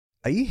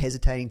Are you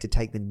hesitating to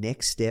take the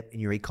next step in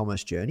your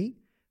e-commerce journey?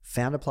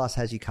 Founder Plus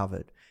has you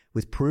covered.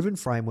 With proven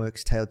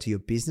frameworks tailored to your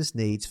business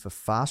needs for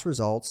fast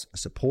results, a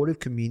supportive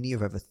community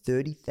of over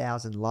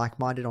 30,000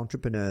 like-minded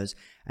entrepreneurs,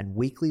 and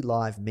weekly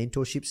live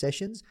mentorship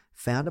sessions,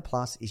 Founder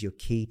Plus is your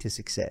key to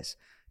success.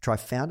 Try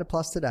Founder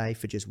Plus today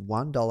for just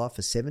 $1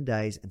 for 7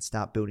 days and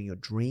start building your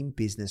dream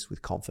business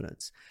with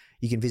confidence.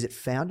 You can visit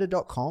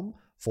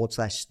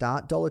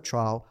founder.com/start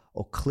 $1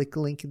 or click the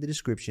link in the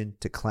description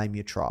to claim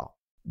your trial.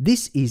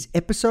 This is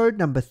episode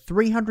number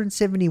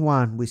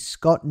 371 with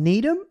Scott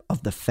Needham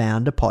of the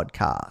Founder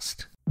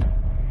Podcast.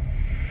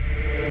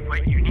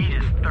 What you need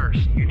is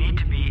thirst. You need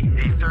to be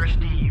a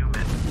thirsty human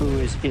who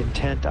is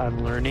intent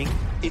on learning.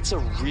 It's a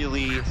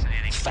really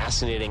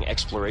fascinating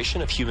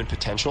exploration of human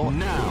potential.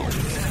 Now,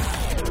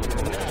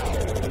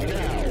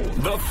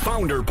 the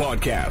Founder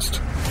Podcast.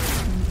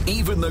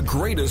 Even the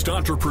greatest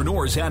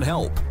entrepreneurs had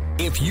help.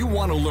 If you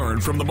want to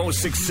learn from the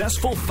most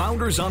successful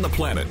founders on the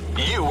planet,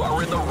 you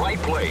are in the right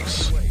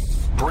place.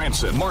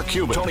 Branson, Mark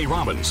Cuban, Tony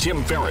Robbins,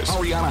 Tim Ferriss,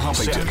 Ariana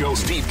Huffington, Seth Godin,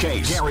 Steve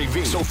Case, Gary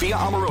Vee, Sophia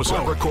Amoruso,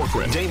 Barbara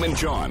Corcoran, Damon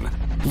John.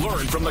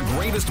 Learn from the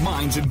greatest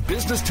minds in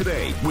business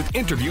today with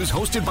interviews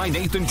hosted by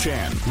Nathan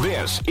Chan.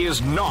 This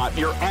is not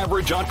your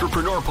average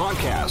entrepreneur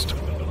podcast.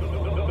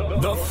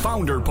 The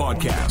Founder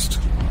Podcast.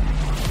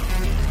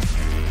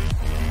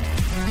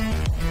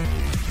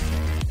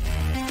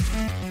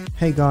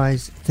 Hey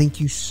guys, thank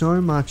you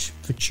so much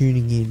for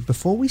tuning in.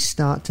 Before we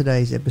start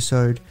today's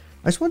episode,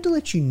 I just want to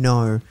let you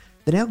know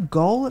that our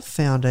goal at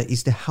Founder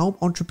is to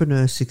help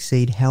entrepreneurs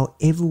succeed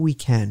however we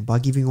can by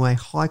giving away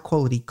high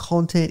quality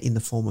content in the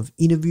form of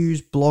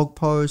interviews, blog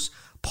posts,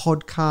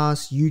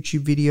 podcasts,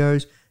 YouTube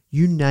videos,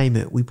 you name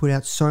it. We put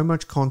out so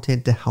much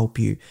content to help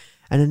you.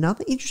 And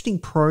another interesting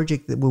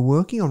project that we're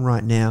working on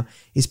right now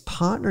is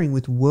partnering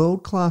with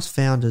world-class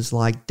founders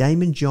like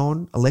Damon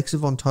John, Alexa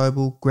Von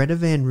Tobel, Greta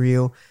Van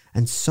Riel,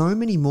 and so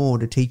many more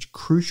to teach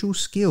crucial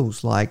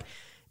skills like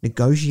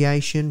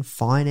negotiation,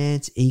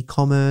 finance,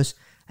 e-commerce,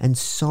 and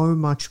so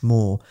much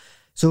more.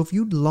 So if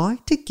you'd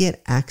like to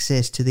get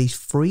access to these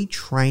free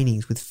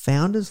trainings with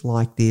founders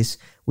like this,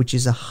 which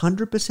is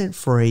 100%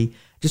 free,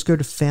 just go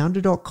to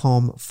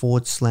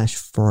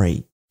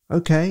founder.com/free.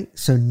 Okay,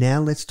 so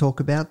now let's talk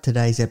about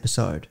today's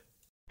episode.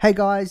 Hey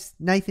guys,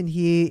 Nathan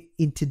here.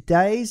 In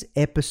today's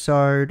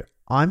episode,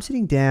 I'm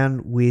sitting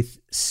down with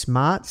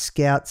Smart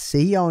Scout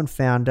CEO and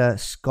founder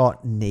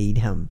Scott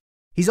Needham.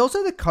 He's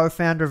also the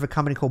co-founder of a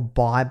company called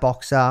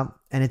BuyBoxer,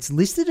 and it's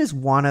listed as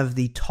one of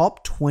the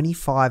top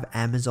 25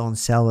 Amazon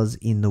sellers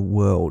in the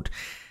world.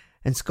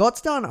 And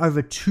Scott's done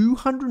over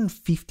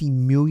 $250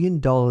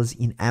 million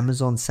in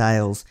Amazon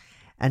sales.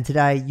 And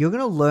today you're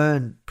going to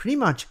learn pretty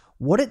much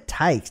what it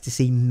takes to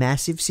see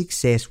massive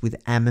success with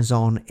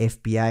Amazon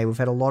FBA. We've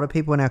had a lot of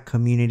people in our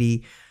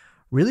community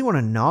really want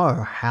to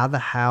know how the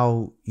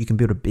hell you can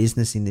build a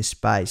business in this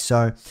space.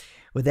 So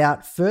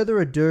without further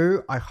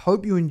ado, I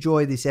hope you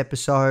enjoy this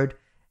episode.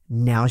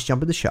 Now let's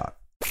jump into the show.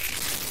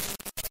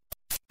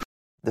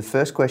 The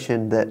first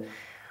question that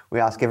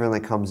we ask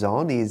everyone that comes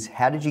on is,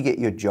 how did you get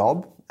your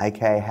job?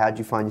 AKA, how did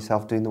you find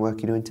yourself doing the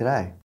work you're doing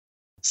today?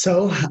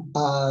 So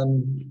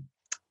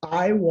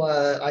I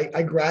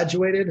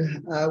graduated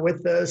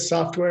with a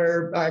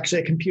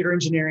a computer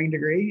engineering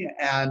degree.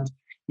 And,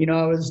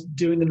 I was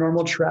doing the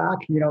normal track,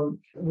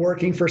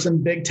 working for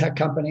some big tech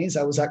companies.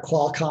 I was at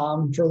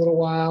Qualcomm for a little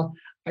while.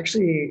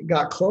 Actually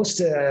got close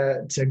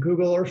to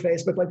Google or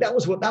Facebook. Like that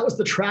was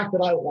the track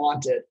that I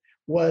wanted,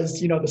 was,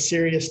 the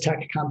serious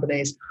tech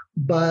companies.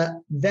 But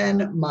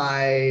then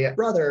my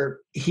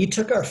brother, he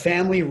took our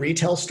family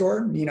retail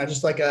store,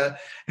 just like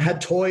had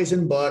toys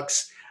and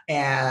books.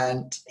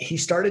 And he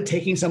started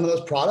taking some of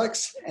those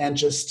products and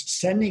just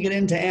sending it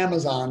into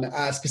Amazon,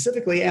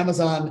 specifically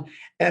Amazon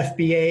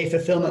FBA,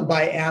 Fulfillment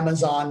by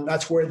Amazon.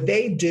 That's where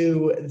they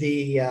do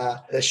the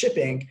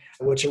shipping,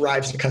 which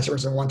arrives to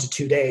customers in 1 to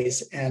 2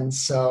 days. And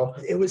so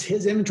it was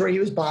his inventory. He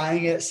was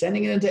buying it,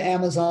 sending it into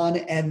Amazon.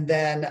 And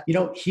then,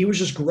 he was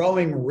just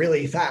growing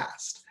really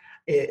fast.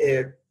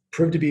 It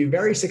proved to be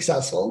very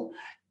successful.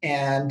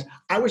 And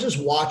I was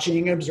just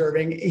watching,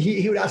 observing.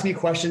 He would ask me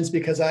questions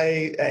because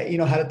I,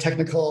 had a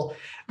technical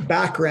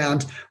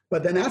background.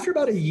 But then after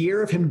about a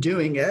year of him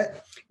doing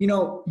it,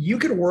 you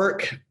could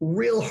work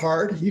real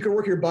hard. You could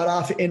work your butt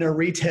off in a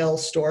retail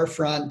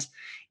storefront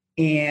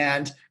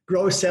and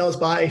grow sales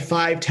by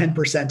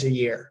 5-10% a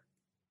year.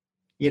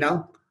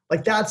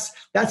 Like that's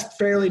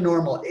fairly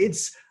normal.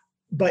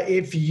 But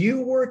if you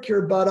work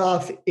your butt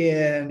off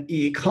in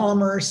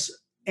e-commerce,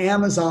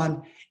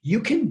 Amazon, you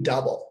can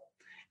double.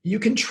 You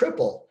can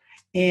triple.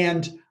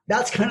 And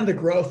that's kind of the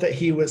growth that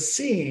he was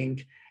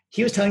seeing.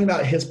 He was telling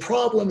about his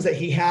problems that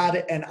he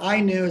had. And I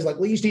knew,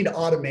 well, you just need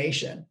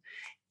automation.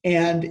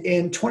 And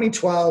in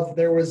 2012,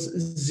 there was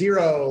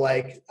zero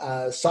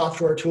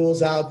software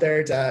tools out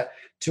there to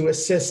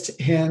assist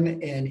him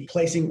in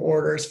placing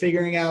orders,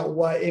 figuring out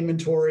what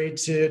inventory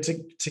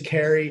to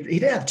carry. He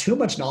didn't have too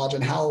much knowledge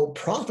on how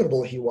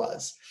profitable he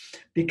was.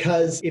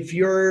 Because if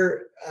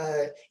you're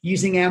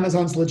using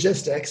Amazon's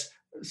logistics,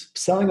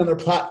 selling on their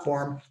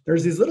platform,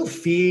 there's these little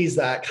fees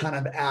that kind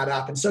of add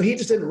up. And so he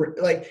just didn't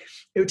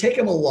it would take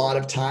him a lot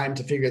of time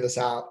to figure this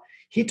out.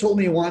 He told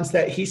me once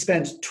that he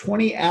spent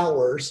 20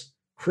 hours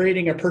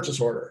creating a purchase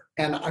order.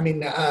 And I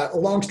mean, a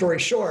long story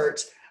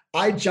short,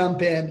 I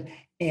jump in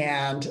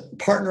and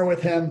partner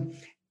with him,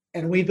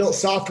 and we built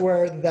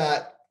software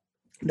that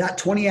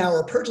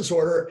 20-hour purchase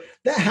order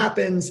that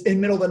happens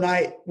in middle of the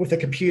night with a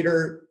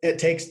computer. It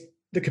takes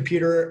the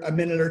computer a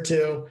minute or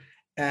two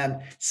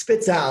and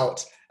spits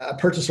out a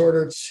purchase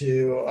order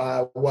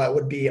to what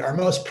would be our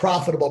most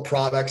profitable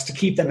products to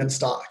keep them in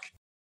stock.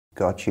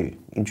 Got you.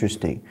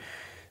 Interesting.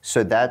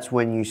 So that's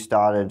when you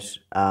started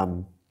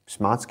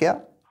Smart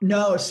Scout?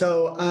 No,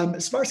 so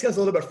Smart Scout's a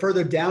little bit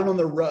further down on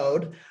the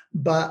road,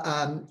 but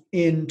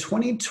in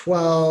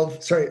 2012,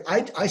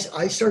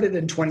 I started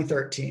in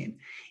 2013,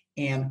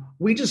 and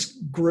we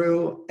just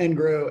grew and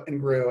grew and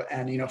grew,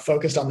 and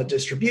focused on the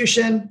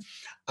distribution.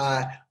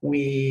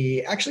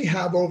 We actually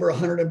have over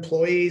 100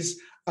 employees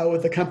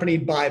with the company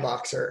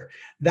BuyBoxer.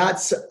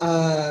 That's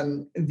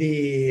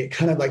the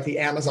kind of like the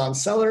Amazon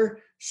seller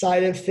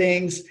side of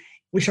things.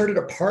 We started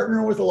to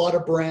partner with a lot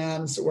of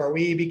brands where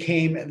we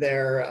became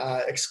their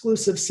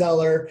exclusive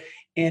seller.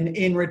 And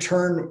in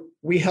return,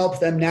 we help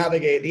them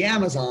navigate the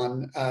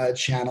Amazon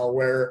channel,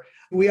 where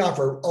we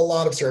offer a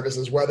lot of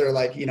services, whether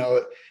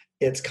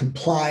it's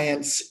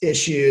compliance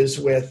issues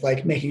with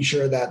making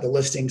sure that the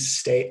listings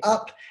stay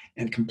up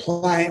and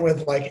compliant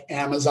with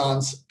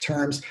Amazon's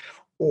terms,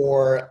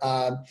 or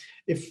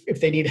if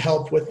they need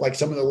help with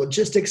some of the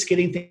logistics,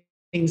 getting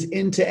things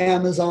into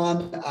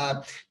Amazon,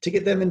 to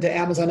get them into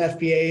Amazon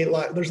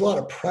FBA. There's a lot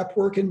of prep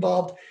work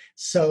involved.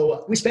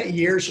 So we spent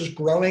years just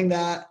growing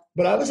that.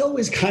 But I was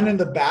always kind of in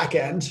the back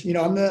end.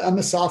 I'm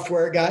the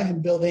software guy.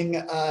 I'm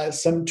building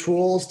some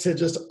tools to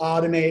just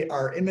automate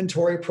our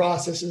inventory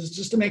processes,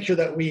 just to make sure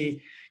that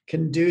we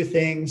can do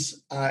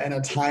things in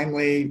a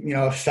timely,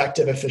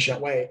 effective,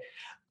 efficient way.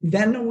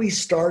 Then we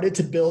started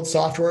to build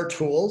software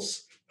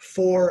tools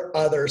for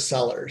other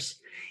sellers.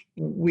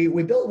 We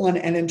built one,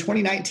 and in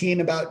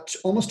 2019, about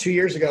almost 2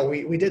 years ago,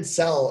 we did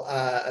sell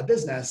a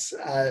business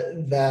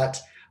that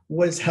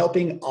was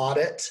helping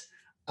audit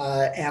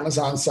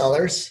Amazon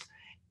sellers.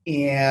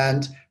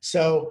 And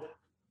so,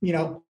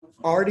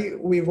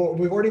 we've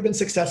already been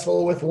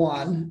successful with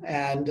one,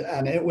 and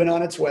it went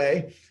on its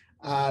way.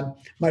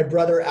 My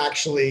brother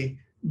actually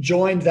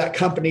joined that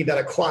company that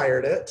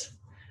acquired it,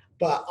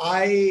 but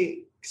I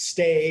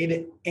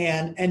stayed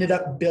and ended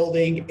up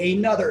building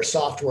another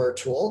software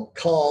tool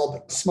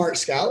called Smart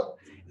Scout.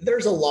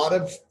 There's a lot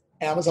of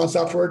Amazon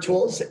software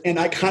tools, and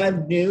I kind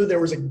of knew there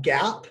was a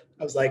gap.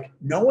 I was like,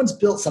 no one's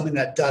built something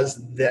that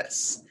does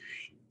this.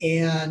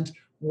 And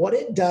what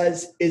it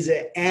does is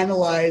it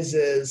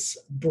analyzes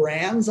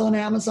brands on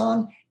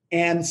Amazon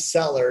and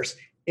sellers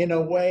in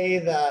a way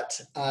that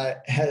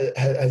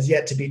has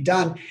yet to be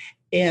done.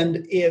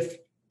 And if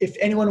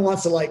anyone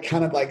wants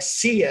to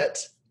see it,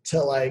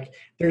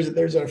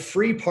 there's a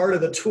free part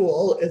of the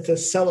tool. It's a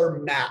seller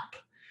map,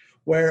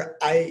 where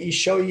I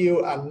show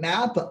you a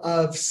map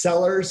of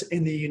sellers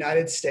in the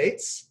United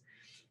States.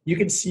 You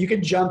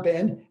could jump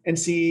in and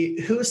see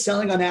who's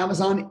selling on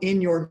Amazon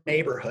in your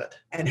neighborhood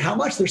and how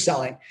much they're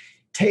selling.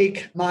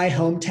 Take my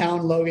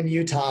hometown, Logan,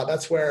 Utah.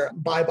 That's where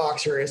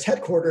BuyBoxer is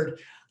headquartered.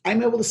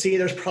 I'm able to see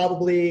there's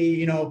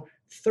probably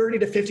 30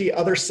 to 50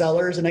 other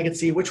sellers, and I can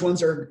see which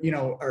ones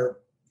are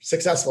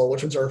successful,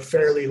 which ones are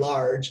fairly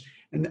large,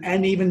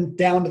 and even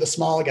down to the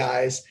small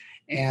guys,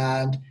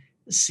 and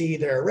see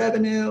their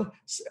revenue.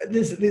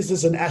 This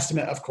is an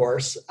estimate, of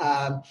course,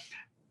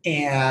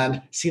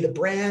 and see the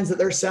brands that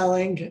they're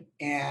selling.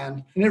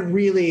 And it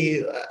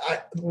really,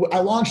 I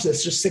launched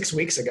this just 6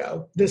 weeks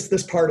ago,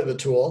 this part of the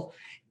tool,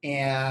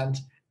 and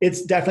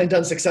it's definitely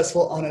done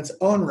successful on its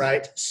own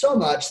right, so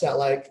much that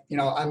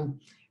I'm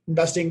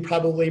investing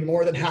probably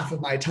more than half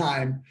of my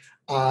time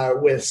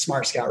with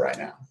Smart Scout right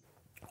now.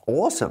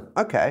 Awesome.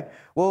 Okay.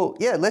 Well,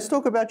 yeah, let's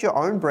talk about your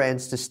own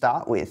brands to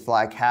start with.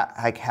 How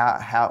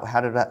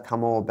did that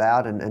come all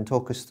about, and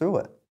talk us through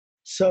it?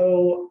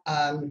 So,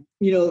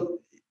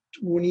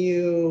 when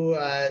you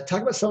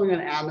talk about selling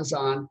on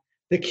Amazon,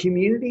 the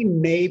community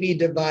may be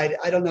divided.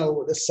 I don't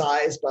know the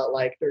size, but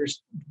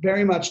there's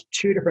very much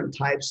two different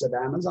types of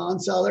Amazon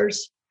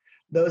sellers.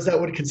 Those that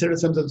would consider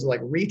themselves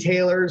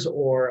retailers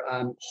or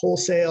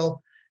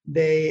wholesale.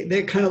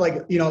 They kind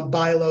of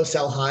buy low,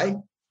 sell high.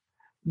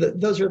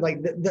 Those are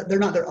they're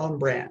not their own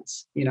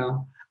brands,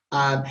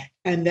 and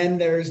then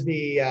there's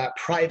the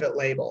private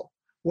label,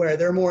 where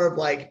they're more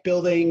of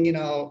building,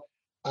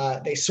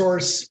 they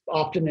source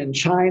often in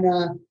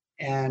China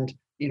and,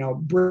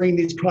 bring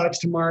these products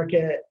to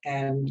market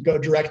and go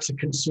direct to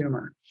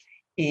consumer.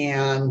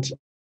 And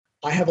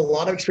I have a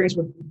lot of experience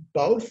with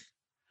both.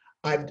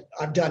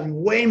 I've done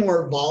way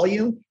more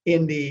volume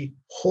in the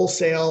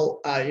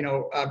wholesale,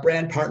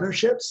 brand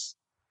partnerships.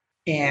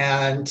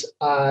 And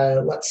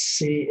let's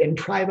see, in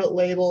private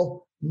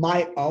label,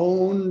 my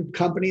own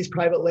company's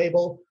private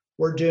label,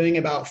 we're doing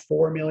about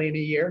 $4 million a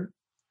year.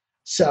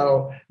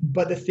 So,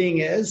 but the thing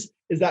is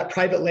is that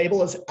private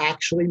label is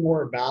actually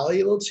more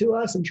valuable to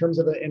us in terms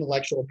of an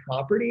intellectual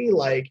property.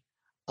 Like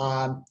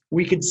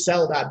we could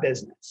sell that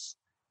business.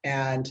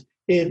 And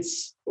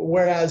it's,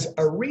 whereas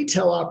a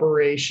retail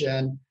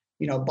operation,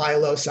 buy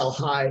low, sell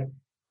high,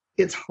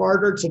 it's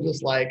harder to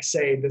just like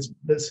say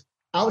this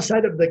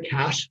outside of the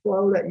cash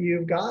flow that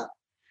you've got,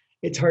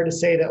 it's hard to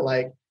say that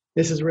like,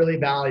 this is really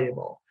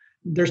valuable.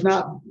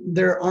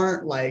 There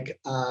aren't like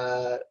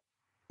a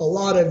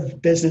lot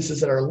of businesses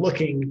that are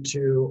looking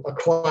to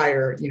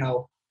acquire,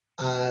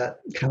 kind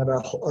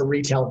of a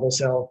retail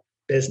wholesale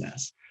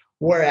business.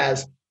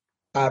 Whereas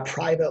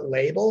private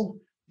label,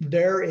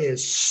 there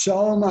is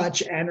so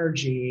much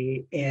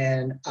energy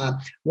in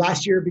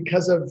last year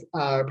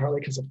probably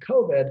because of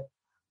COVID.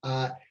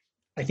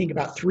 I think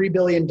about $3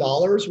 billion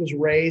was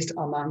raised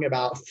among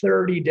about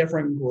 30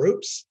 different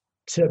groups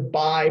to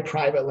buy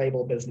private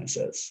label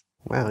businesses.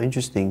 Wow,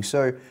 interesting.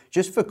 So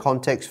just for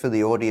context for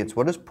the audience,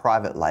 what does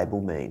private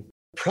label mean?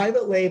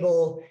 Private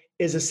label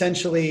is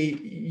essentially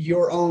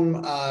your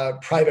own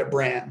private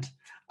brand.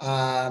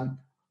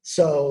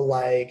 So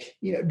like,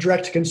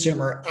 direct to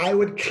consumer, I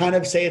would kind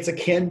of say it's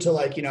akin to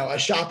like, a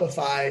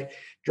Shopify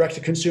direct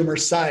to consumer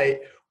site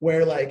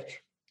where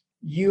like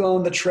you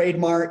own the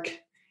trademark,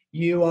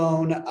 you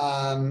own,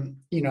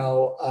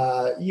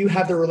 you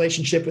have the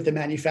relationship with the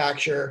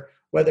manufacturer,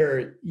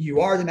 whether you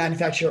are the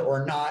manufacturer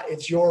or not,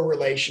 it's your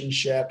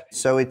relationship.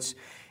 So it's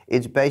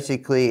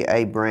basically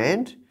a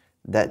brand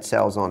that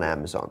sells on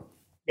Amazon.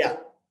 Yeah,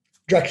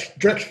 direct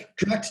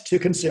to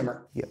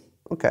consumer. Yeah.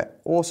 Okay.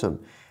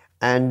 Awesome.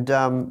 And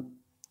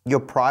your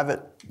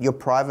private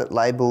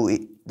label,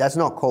 that's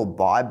not called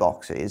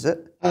BuyBoxer, is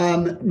it?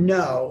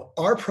 No,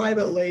 our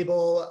private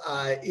label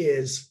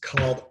is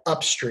called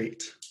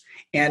Upstreet,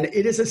 and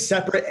it is a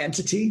separate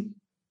entity,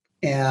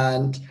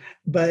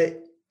 but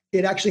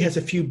it actually has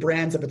a few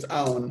brands of its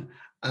own.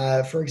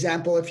 For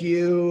example, if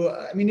you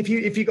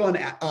go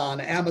on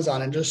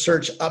Amazon and just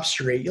search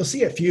Upstreet, you'll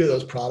see a few of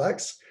those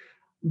products,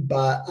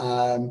 but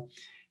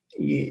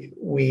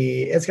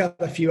it's got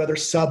a few other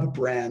sub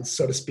brands,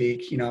 so to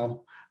speak,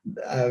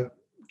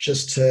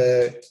 just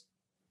to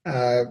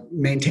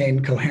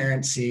maintain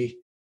coherency.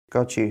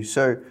 Got you.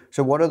 So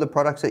what are the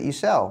products that you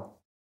sell?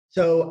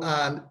 So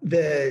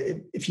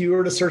if you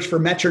were to search for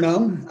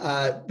Metronome,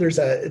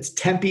 it's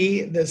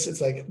Tempe. That's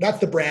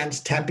the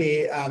brand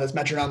Tempe. There's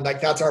Metronome. Like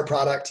that's our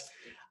product.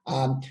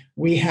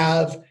 We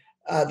have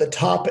the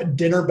top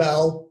dinner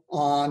bell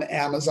on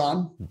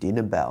Amazon.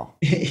 Dinner bell.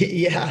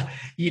 Yeah.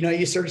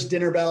 You search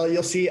dinner bell,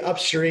 you'll see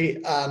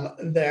Upstreet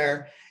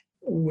there.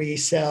 We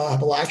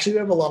have a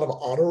lot of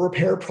auto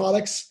repair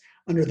products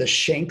under the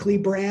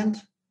Shankly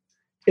brand.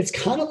 It's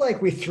kind of like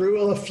we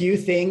threw a few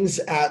things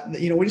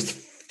we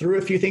just threw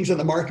a few things in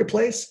the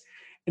marketplace,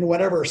 and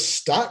whatever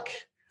stuck,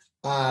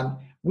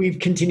 we've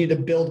continued to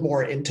build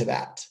more into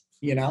that.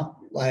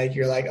 Like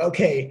you're like,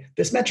 okay,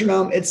 this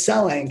Metronome, it's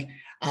selling.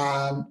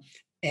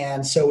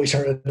 And so we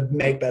started to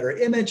make better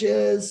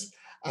images,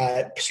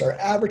 start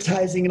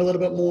advertising it a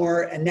little bit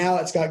more, and now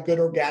it's got good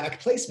organic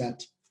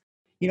placement.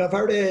 If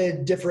I were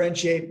to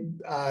differentiate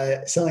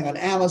selling on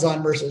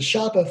Amazon versus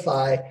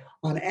Shopify,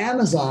 on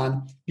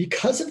Amazon,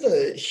 because of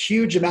the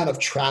huge amount of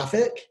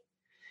traffic,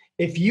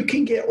 if you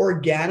can get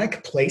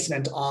organic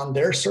placement on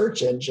their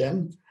search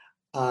engine,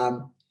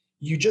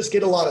 you just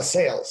get a lot of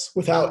sales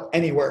without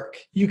any work.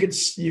 You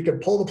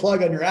could pull the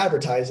plug on your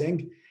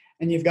advertising,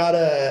 and you've got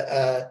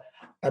a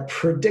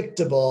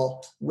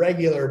predictable,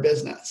 regular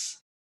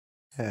business.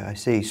 Yeah, I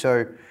see.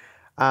 So,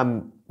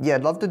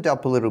 I'd love to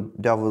delve a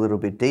little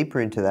bit deeper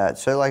into that.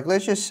 So, like,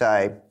 let's just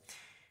say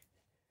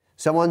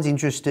someone's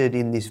interested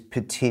in this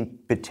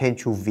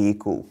potential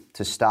vehicle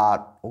to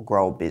start or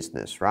grow a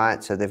business,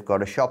 right? So they've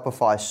got a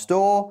Shopify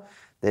store,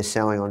 they're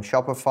selling on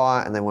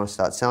Shopify, and they want to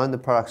start selling the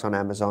products on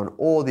Amazon,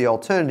 or the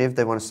alternative,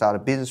 they want to start a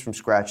business from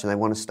scratch and they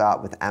want to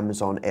start with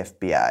Amazon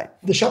FBA.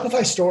 The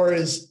Shopify store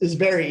is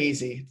very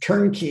easy,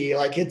 turnkey.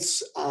 Like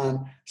it's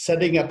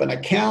setting up an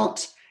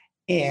account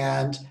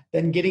and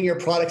then getting your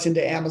products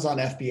into Amazon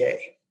FBA.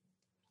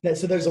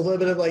 So there's a little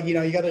bit of like, you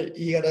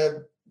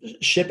gotta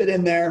ship it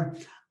in there,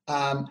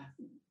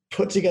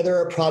 put together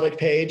a product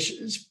page.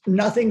 It's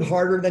nothing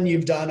harder than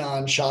you've done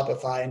on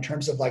Shopify in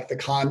terms of like the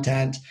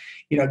content,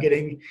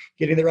 getting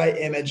the right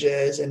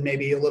images and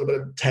maybe a little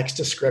bit of text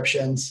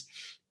descriptions,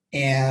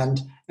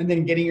 and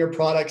then getting your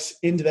products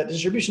into that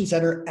distribution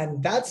center.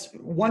 And that's,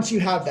 once you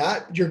have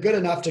that, you're good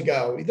enough to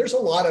go. There's a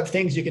lot of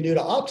things you can do to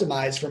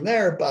optimize from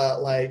there,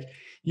 but like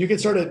you can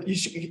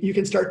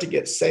start to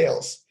get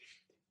sales.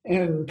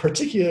 And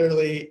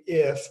particularly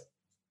if,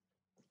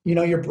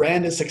 your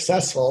brand is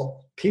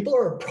successful, people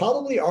are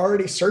probably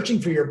already searching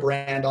for your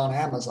brand on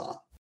Amazon.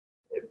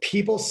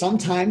 People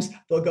sometimes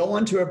they'll go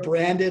onto a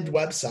branded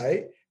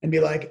website and be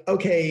like,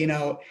 okay,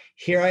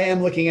 here I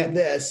am looking at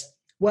this.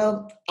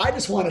 Well, I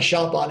just want to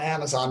shop on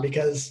Amazon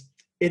because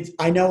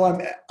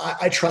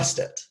I trust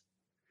it.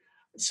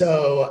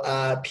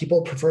 So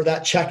people prefer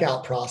that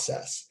checkout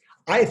process.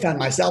 I found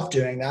myself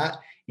doing that.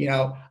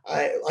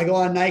 I go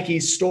on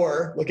Nike's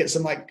store, look at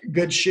some like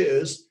good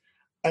shoes.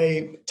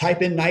 I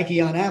type in Nike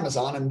on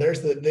Amazon and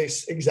there's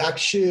this exact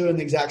shoe and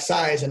the exact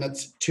size and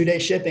it's 2-day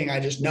shipping. I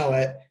just know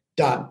it.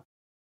 Done.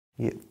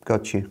 Yeah,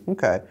 got you.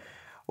 Okay.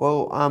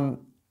 Well,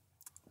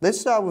 let's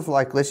start with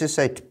let's just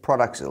say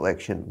product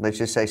selection. Let's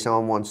just say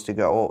someone wants to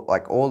go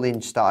all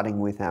in starting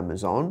with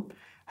Amazon.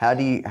 How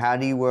do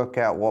you work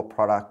out what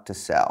product to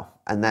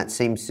sell? And that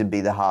seems to be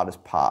the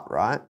hardest part,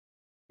 right?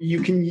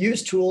 You can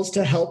use tools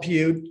to help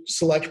you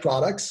select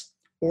products,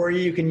 or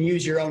you can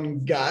use your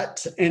own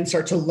gut and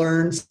start to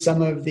learn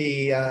some of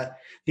the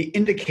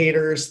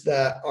indicators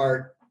that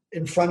are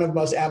in front of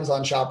most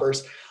Amazon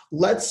shoppers.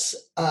 Let's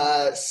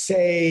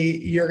say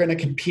you're going to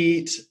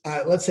compete.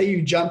 Let's say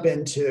you jump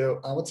into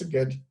what's a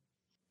good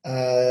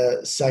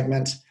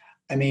segment.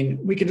 I mean,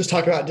 we can just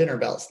talk about dinner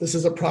belts. This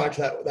is a product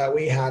that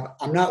we have.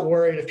 I'm not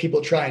worried if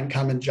people try and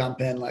come and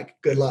jump in,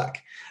 good luck.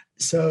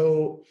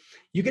 So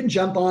you can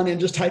jump on and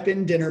just type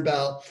in dinner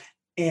bell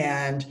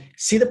and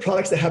see the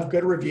products that have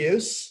good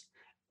reviews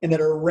and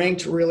that are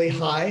ranked really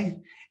high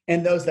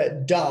and those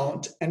that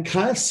don't, and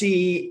kind of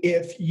see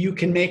if you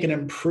can make an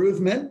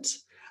improvement,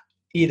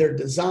 either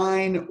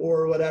design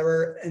or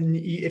whatever. And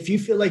if you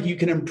feel like you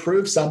can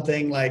improve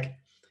something,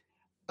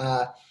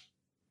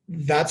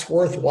 that's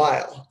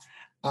worthwhile.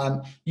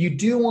 You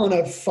do want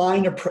to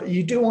find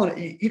you don't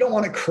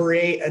want to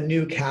create a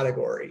new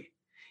category.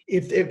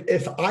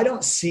 If I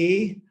don't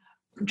see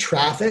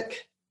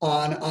traffic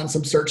on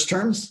some search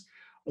terms,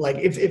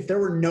 if there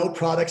were no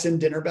products in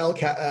dinner bell,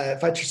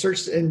 if I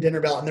searched in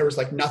dinner bell and there was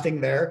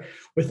nothing there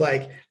with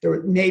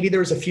there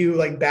was a few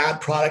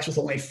bad products with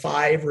only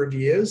 5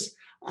 reviews,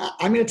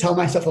 I'm going to tell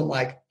myself,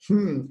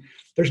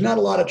 there's not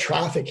a lot of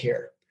traffic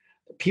here.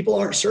 People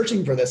aren't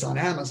searching for this on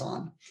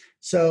Amazon.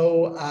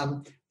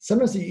 So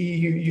sometimes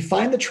you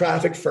find the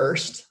traffic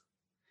first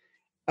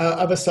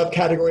of a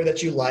subcategory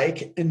that you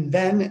like, and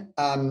then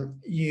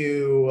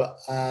you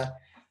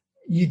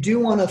do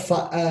want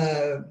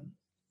to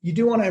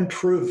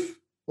improve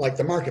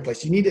the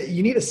marketplace. You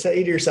need to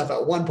say to yourself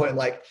at one point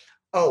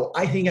oh,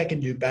 I think I can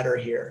do better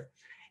here,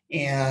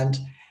 and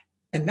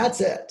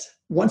that's it.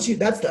 Once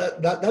that's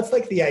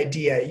the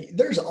idea.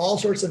 There's all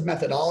sorts of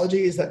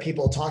methodologies that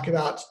people talk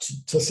about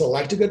to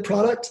select a good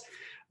product,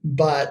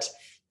 but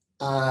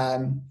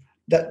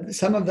that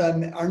some of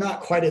them are not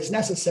quite as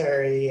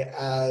necessary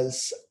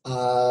as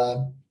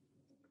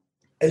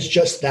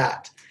just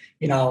that.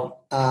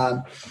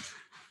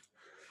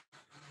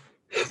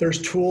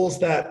 There's tools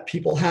that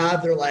people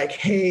have. They're like,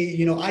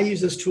 hey, I use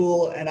this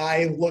tool and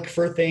I look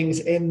for things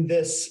in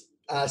this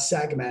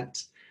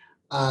segment.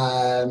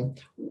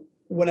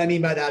 What I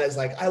mean by that is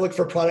I look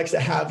for products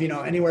that have,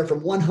 anywhere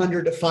from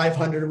 100 to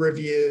 500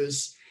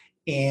 reviews.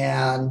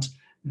 And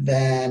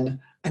then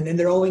there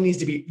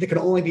can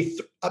only be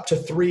up to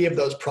 3 of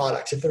those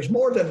products. If there's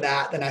more than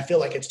that, then I feel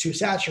like it's too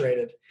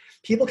saturated.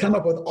 People come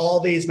up with all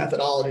these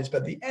methodologies,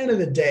 but at the end of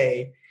the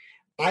day,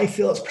 I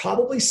feel it's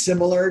probably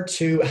similar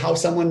to how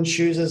someone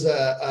chooses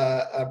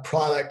a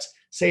product,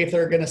 say if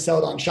they're going to sell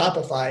it on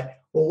Shopify.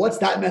 Well, what's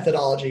that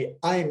methodology?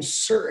 I am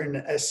certain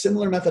a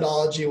similar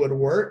methodology would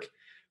work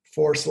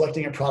for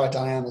selecting a product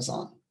on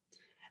Amazon.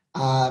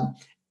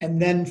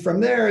 And then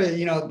from there,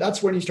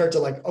 that's when you start to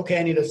okay,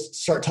 I need to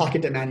start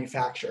talking to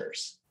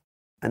manufacturers.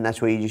 And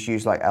that's where you just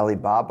use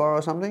Alibaba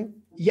or something?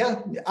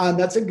 Yeah,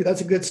 that's a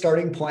good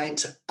starting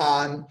point.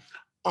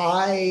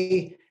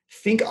 I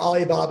think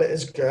Alibaba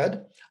is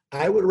good.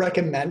 I would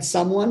recommend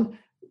someone,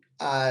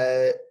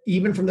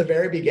 even from the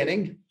very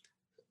beginning,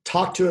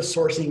 talk to a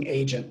sourcing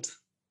agent.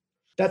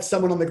 That's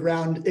someone on the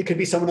ground. It could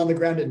be someone on the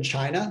ground in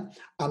China.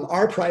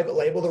 Our private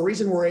label, the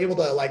reason we're able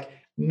to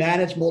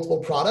manage multiple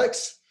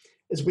products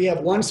is we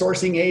have one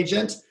sourcing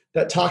agent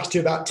that talks to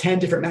about 10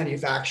 different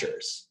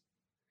manufacturers.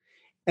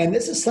 And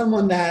this is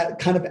someone that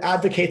kind of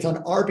advocates on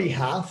our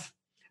behalf.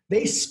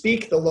 They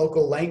speak the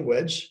local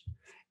language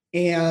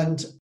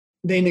and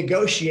they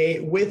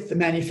negotiate with the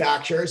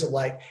manufacturers of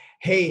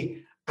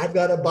hey, I've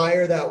got a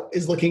buyer that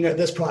is looking at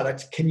this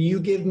product. Can you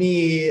give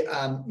me,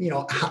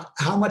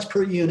 how much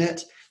per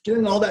unit?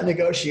 Doing all that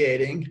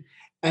negotiating.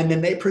 And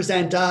then they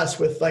present us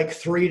with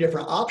 3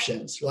 different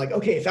options. We're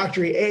okay,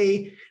 factory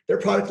A, their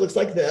product looks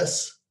like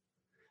this.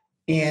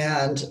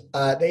 And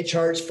they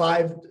charge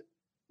 5,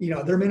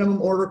 their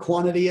minimum order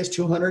quantity is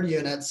 200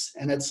 units.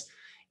 And it's,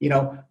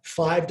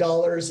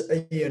 $5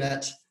 a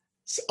unit.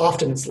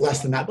 Often it's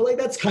less than that. But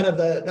that's kind of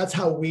that's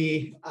how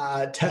we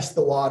test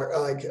the water,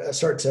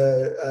 start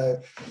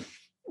to,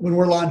 when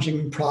we're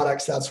launching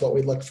products, that's what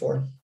we look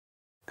for.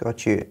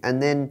 Got you.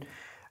 And then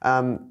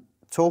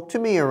talk to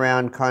me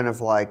around kind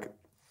of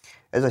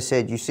as I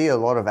said, you see a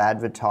lot of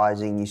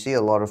advertising, you see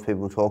a lot of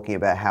people talking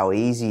about how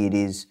easy it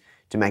is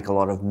to make a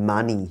lot of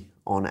money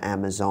on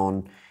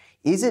Amazon.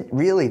 Is it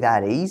really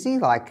that easy?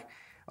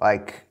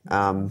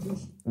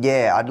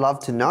 Yeah, I'd love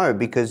to know,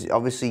 because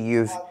obviously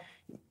you've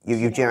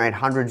generated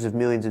hundreds of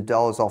millions of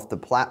dollars off the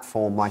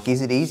platform.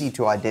 Is it easy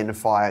to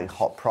identify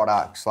hot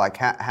products?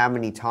 How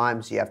many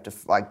times do you have to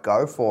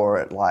go for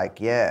it?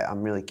 Yeah,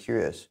 I'm really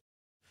curious.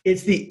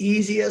 It's the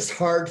easiest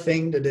hard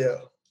thing to do,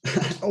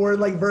 or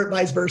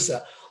vice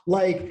versa.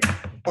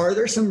 Are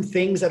there some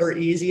things that are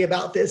easy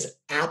about this?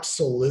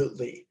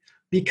 Absolutely.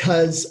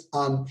 Because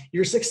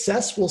your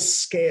success will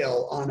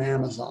scale on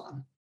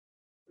Amazon.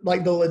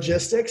 Like the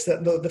logistics,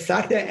 the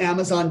fact that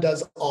Amazon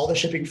does all the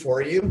shipping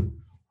for you,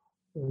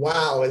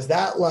 wow, is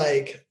that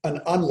like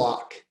an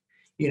unlock?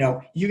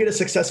 You get a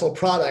successful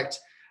product.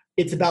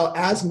 It's about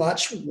as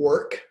much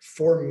work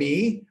for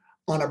me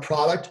on a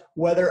product,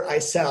 whether I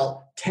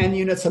sell 10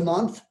 units a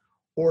month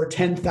or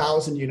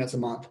 10,000 units a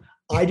month.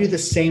 I do the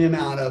same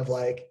amount of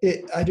work.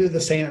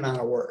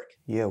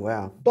 Yeah,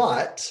 wow.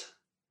 But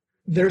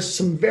there's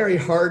some very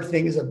hard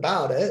things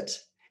about it.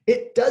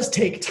 It does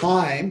take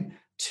time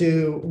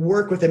to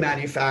work with the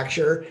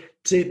manufacturer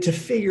to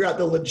figure out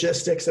the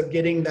logistics of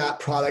getting that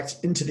product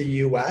into the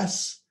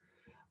US.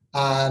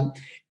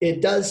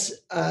 It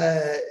does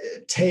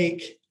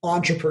take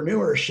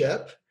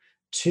entrepreneurship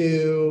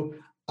to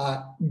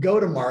go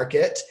to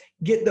market,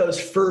 get those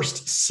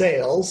first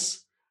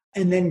sales,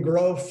 and then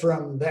grow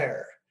from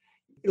there.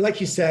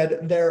 Like you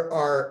said, there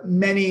are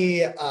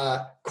many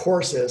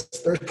courses.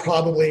 There's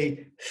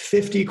probably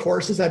 50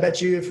 courses, I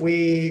bet you, if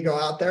we go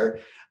out there,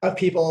 of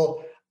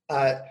people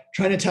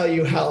trying to tell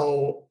you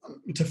how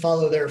to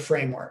follow their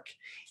framework.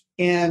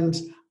 And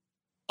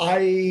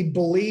I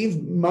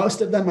believe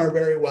most of them are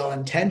very well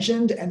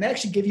intentioned and they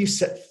actually give you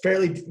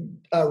fairly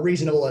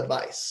reasonable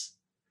advice.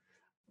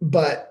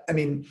 But I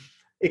mean,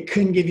 it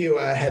couldn't give you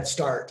a head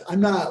start.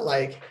 I'm not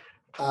like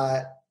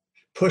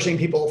pushing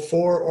people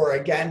for or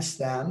against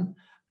them,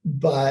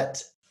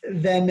 but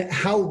then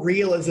how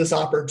real is this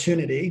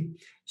opportunity?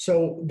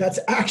 So that's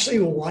actually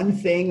one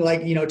thing,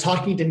 like,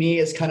 talking to me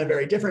is kind of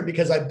very different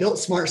because I built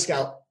Smart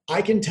Scout.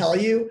 I can tell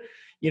you,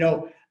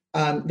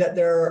 that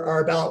there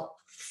are about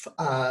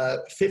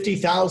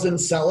 50,000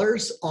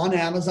 sellers on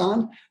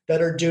Amazon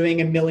that are doing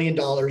 $1 million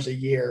a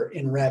year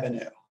in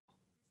revenue.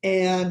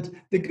 And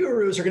the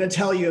gurus are going to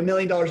tell you $1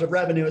 million of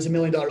revenue is $1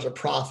 million of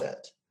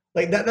profit.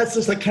 Like that's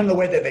just like kind of the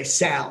way that they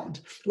sound.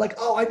 Like,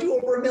 oh, I do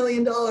over $1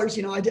 million.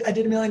 I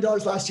did $1 million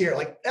last year.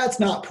 Like that's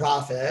not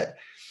profit.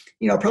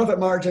 Profit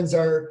margins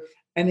are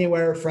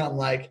anywhere from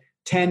like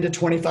 10 to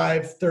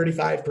 25,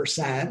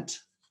 35%.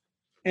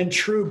 And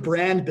true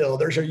brand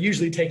builders are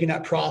usually taking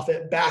that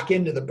profit back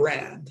into the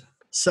brand.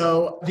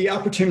 So the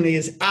opportunity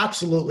is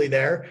absolutely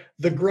there.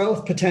 The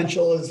growth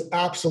potential is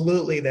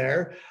absolutely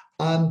there.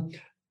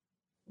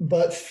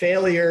 But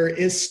failure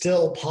is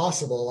still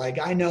possible. Like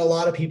I know a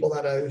lot of people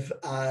that have,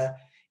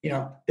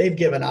 they've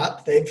given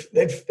up,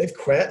 they've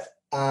quit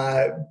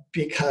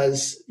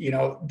because,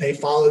 they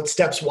followed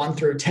steps 1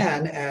 through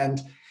 10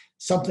 and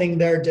something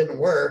there didn't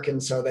work.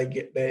 And so they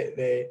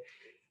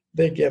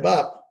give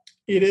up.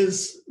 It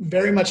is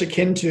very much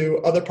akin to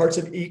other parts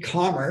of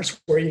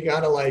e-commerce where you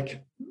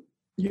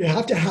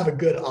have to have a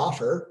good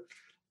offer.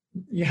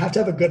 You have to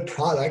have a good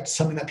product,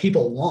 something that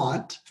people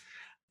want.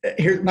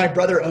 Here, my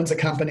brother owns a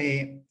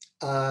company,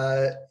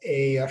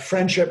 a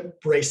friendship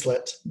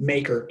bracelet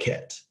maker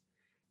kit.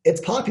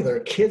 It's popular.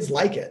 Kids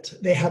like it.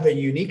 They have a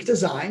unique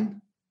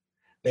design.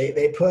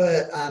 They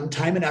put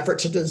time and effort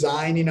to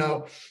design,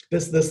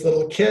 this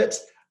little kit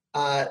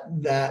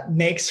that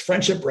makes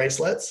friendship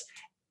bracelets.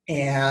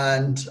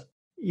 And,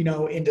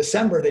 in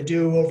December, they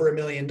do over $1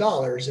 million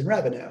in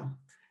revenue.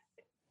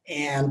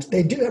 And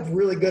they do have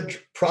really good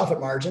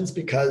profit margins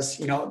because,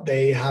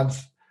 they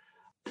have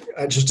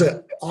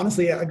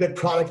honestly a good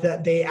product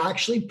that they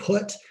actually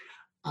put,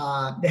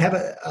 they have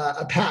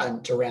a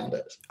patent around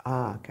it.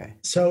 Ah, okay.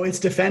 So it's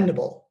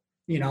defendable.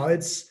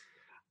 It's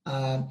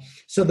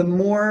so the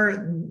more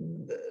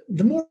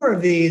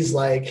of these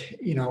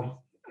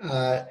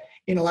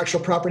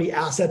intellectual property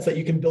assets that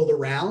you can build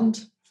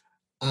around,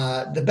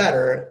 the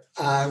better.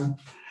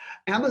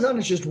 Amazon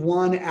is just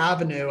one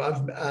avenue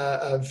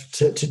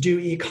to do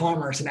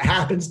e-commerce, and it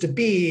happens to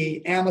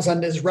be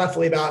Amazon is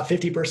roughly about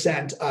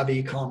 50% of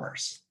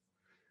e-commerce,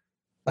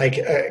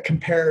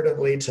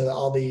 comparatively to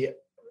all the,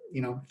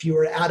 if you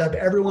were to add up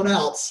everyone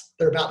else,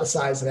 they're about the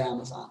size of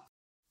Amazon.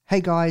 Hey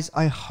guys,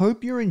 I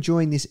hope you're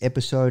enjoying this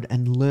episode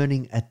and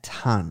learning a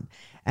ton.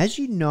 As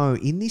you know,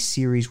 in this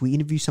series, we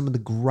interview some of the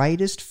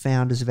greatest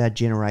founders of our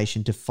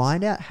generation to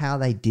find out how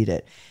they did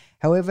it.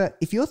 However,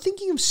 if you're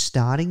thinking of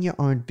starting your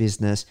own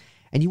business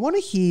and you want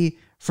to hear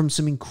from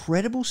some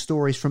incredible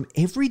stories from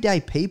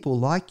everyday people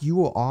like you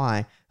or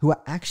I who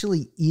are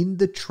actually in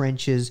the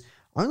trenches,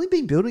 only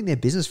been building their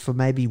business for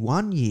maybe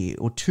 1 year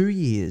or 2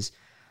 years,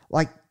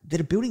 that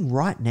are building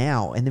right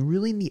now and they're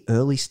really in the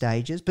early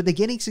stages, but they're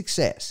getting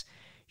success,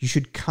 you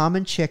should come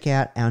and check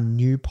out our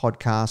new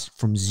podcast,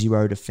 From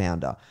Zero to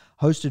Founder,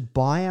 hosted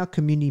by our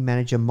community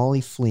manager,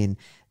 Molly Flynn.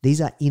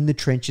 These are in the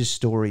trenches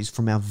stories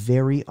from our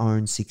very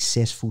own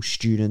successful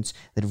students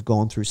that have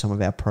gone through some of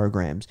our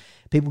programs.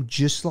 People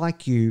just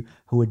like you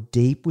who are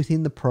deep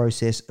within the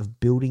process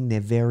of building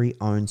their very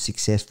own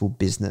successful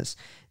business.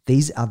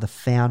 These are the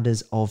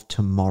founders of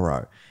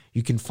tomorrow.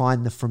 You can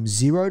find the From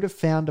Zero to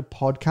Founder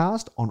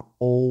podcast on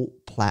all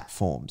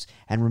platforms.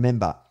 And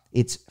remember,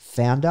 it's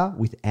founder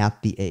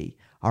without the E.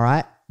 All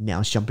right, now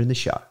let's jump in the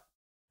show.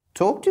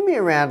 Talk to me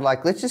around,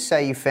 let's just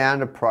say you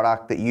found a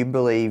product that you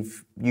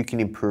believe you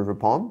can improve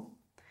upon.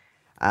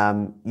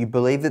 You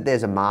believe that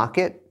there's a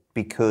market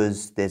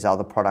because there's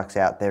other products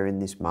out there in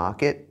this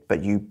market,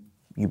 but you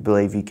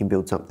believe you can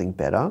build something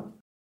better.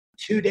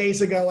 2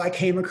 days ago, I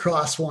came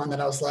across one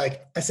that I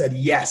said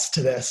yes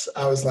to this.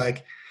 I was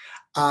like,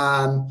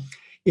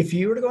 if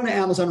you were to go to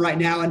Amazon right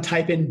now and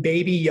type in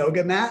baby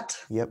yoga mat,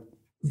 Yep.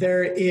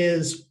 there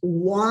is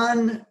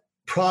one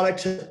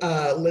product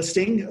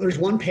listing. There's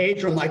one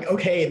page where I'm like,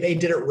 okay, they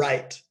did it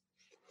right.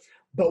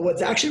 But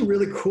what's actually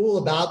really cool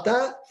about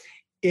that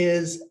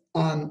is,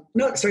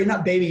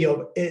 not baby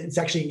yoga. It's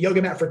actually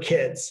yoga mat for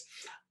kids.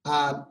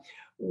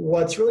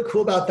 What's really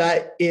cool about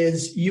that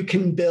is you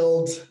can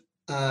build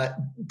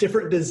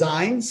different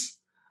designs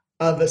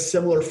of a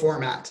similar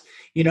format.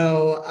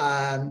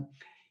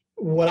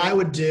 What I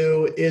would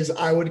do is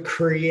I would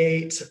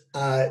create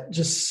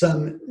just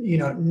some,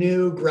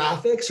 new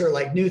graphics or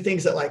like new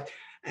things that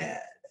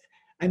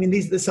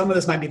some of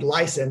this might be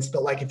licensed,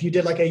 but like if you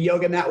did like a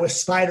yoga mat with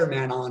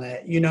Spider-Man on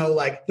it,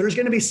 there's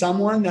going to be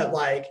someone that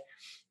like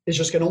is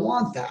just going to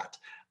want that.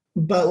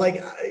 But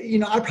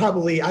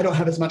I don't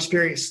have as much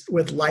experience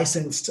with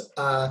licensed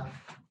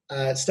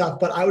stuff,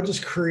 but I would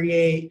just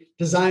create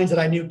designs that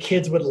I knew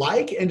kids would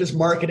like and just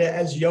market it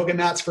as yoga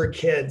mats for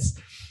kids.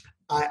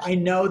 I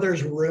know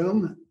there's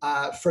room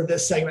for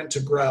this segment to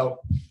grow.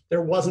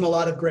 There wasn't a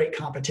lot of great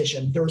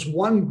competition. There was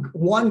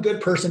one good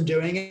person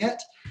doing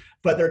it,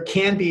 but there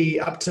can be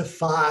up to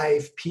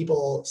 5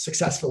 people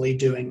successfully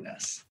doing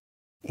this.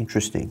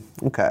 Interesting.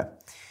 Okay.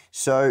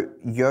 So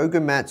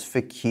yoga mats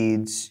for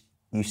kids,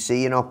 you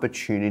see an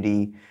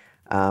opportunity,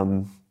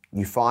 you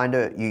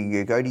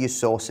go to your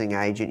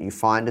sourcing agent, you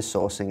find a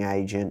sourcing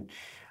agent,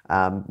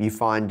 you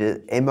find a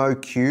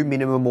MOQ,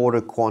 minimum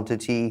order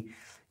quantity.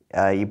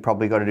 You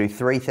probably got to do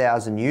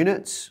 3,000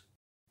 units.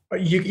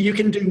 You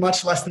can do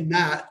much less than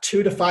that,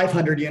 200 to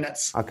 500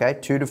 units. Okay,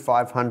 200 to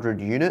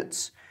 500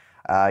 units.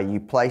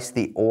 You place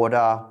the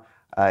order,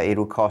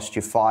 it'll cost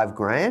you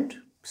 $5,000,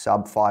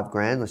 sub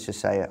 $5,000, let's just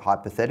say it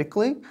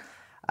hypothetically.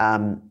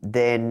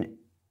 Then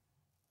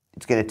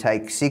it's going to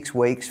take 6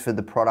 weeks for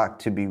the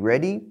product to be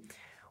ready.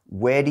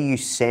 Where do you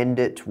send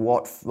it?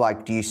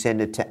 Do you send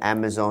it to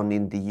Amazon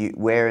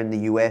where in the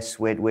US?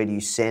 Where do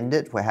you send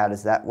it? How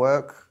does that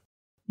work?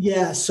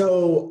 Yeah,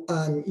 so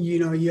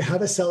you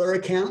have a seller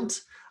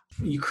account.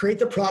 You create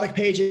the product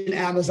page in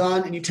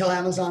Amazon and you tell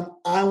Amazon,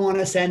 I want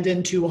to send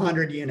in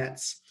 200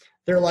 units.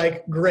 They're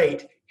like,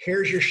 great,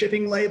 here's your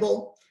shipping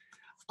label.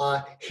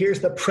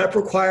 Here's the prep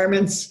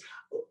requirements.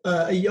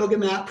 A yoga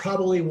mat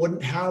probably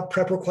wouldn't have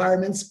prep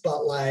requirements,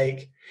 but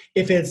like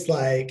if it's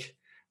like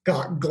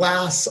got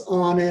glass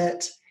on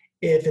it,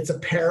 if it's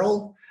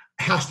apparel,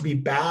 it has to be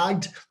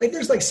bagged. Like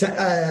there's like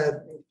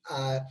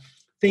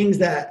things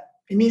that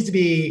it needs to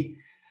be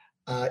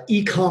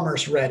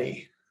e-commerce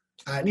ready.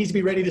 It needs to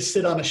be ready to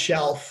sit on a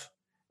shelf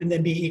and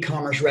then be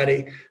e-commerce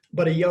ready.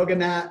 But a yoga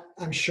mat,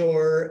 I'm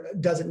sure,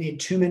 doesn't need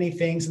too many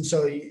things. And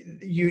so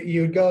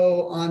you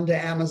go onto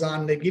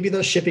Amazon, they give you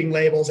those shipping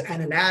labels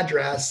and an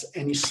address,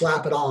 and you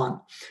slap it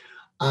on.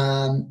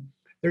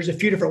 There's a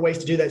few different ways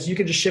to do this. You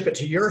can just ship it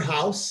to your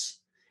house.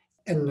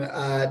 And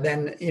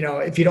then,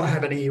 if you don't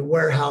have any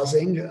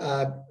warehousing,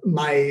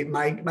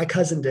 my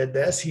cousin did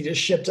this. He just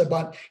shipped a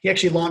bunch. He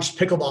actually launched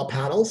pickleball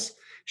paddles,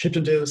 shipped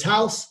them to his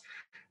house,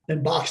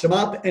 then boxed them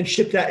up and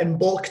shipped that in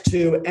bulk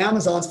to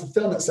Amazon's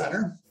fulfillment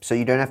center. So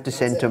you don't have to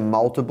send to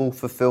multiple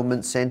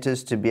fulfillment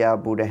centers to be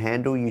able to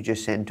handle. You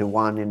just send to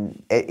one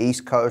in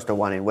East Coast or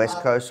one in West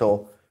Coast,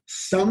 or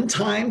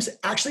sometimes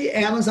actually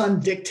Amazon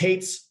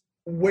dictates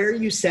where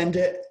you send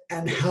it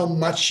and how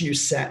much you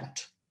send.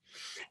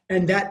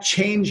 And that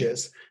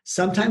changes.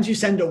 Sometimes you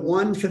send to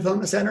one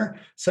fulfillment center,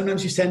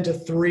 sometimes you send to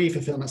 3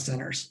 fulfillment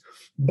centers.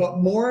 But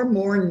more and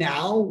more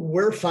now,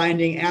 we're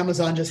finding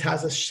Amazon just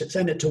has us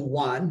send it to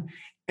one.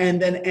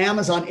 And then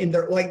Amazon in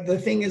their, the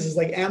thing is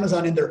like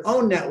Amazon in their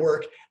own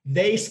network,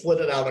 they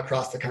split it out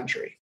across the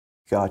country.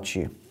 Got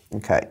you.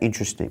 Okay,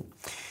 interesting.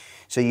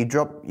 So you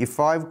drop your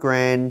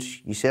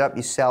 $5,000, you set up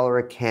your seller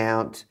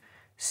account,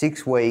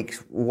 6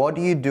 weeks. What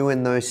do you do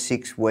in those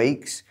 6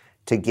 weeks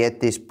to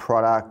get this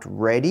product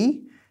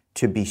ready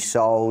to be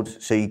sold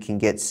so you can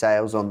get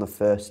sales on the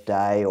first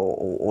day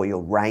or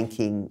your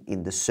ranking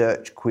in the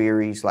search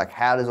queries? Like,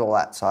 how does all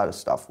that side of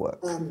stuff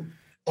work?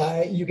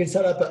 You can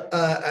set up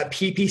a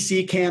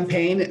PPC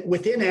campaign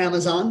within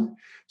Amazon.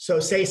 So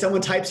say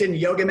someone types in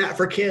yoga mat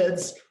for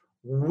kids,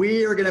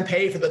 we are going to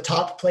pay for the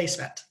top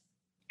placement.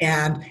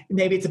 And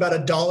maybe it's about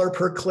 $1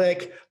 per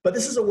click, but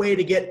this is a way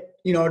to get,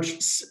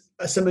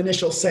 some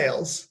initial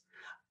sales.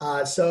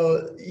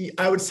 So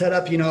I would set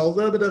up, a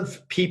little bit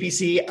of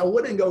PPC. I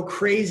wouldn't go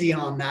crazy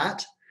on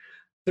that.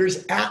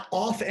 There's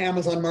off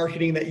Amazon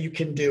marketing that you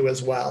can do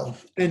as well.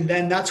 And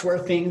then that's where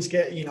things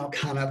get,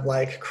 kind of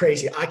like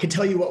crazy. I can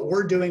tell you what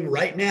we're doing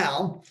right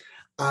now.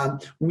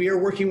 We are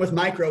working with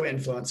micro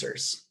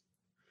influencers.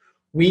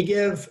 We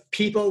give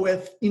people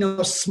with,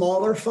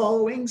 smaller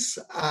followings,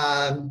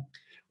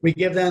 we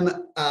give them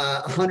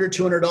 $100,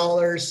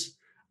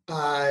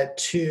 $200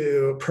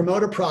 to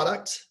promote a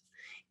product.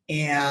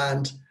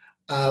 And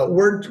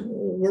we're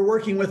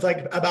working with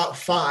like about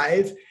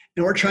 5,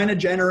 and we're trying to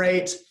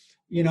generate,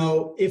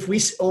 if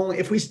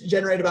we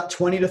generate about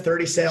 20 to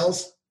 30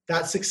 sales,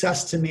 that's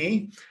success to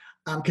me,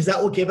 because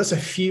that will give us a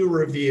few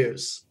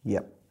reviews.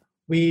 Yep.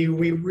 We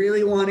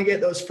really want to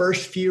get those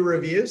first few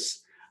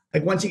reviews.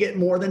 Like once you get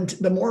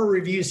the more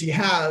reviews you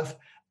have,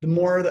 the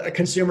more the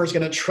consumer is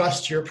going to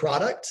trust your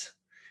product.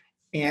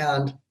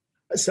 And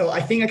so I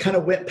think I kind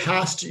of went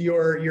past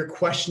your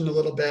question a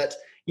little bit,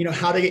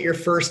 how to get your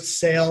first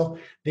sale.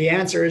 The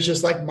answer is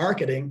just like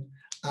marketing,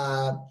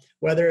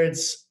 whether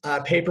it's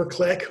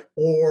pay-per-click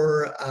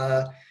or,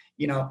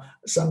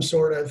 some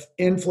sort of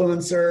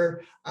influencer,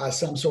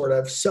 some sort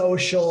of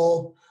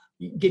social.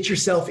 Get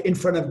yourself in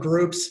front of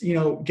groups,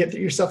 get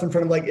yourself in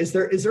front of is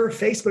there a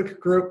Facebook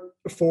group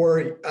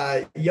for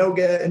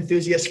yoga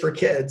enthusiasts for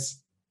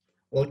kids?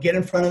 Well, get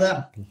in front of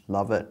them.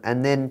 Love it.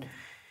 And then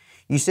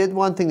you said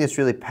one thing that's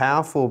really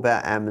powerful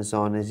about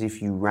Amazon is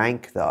if you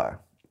rank though,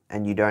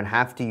 and you don't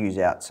have to use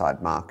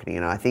outside marketing.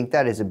 And I think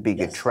that is a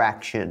big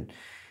attraction,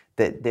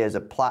 that there's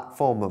a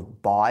platform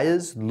of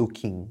buyers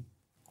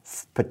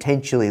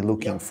potentially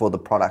looking for the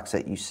products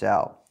that you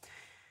sell.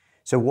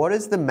 So what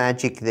is the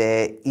magic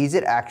there? Is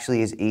it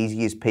actually as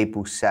easy as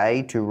people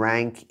say to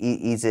rank?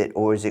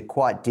 Or is it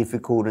quite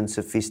difficult and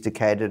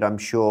sophisticated? I'm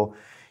sure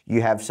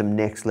you have some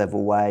next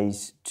level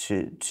ways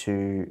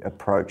to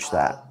approach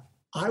that.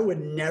 I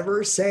would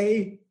never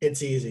say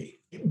it's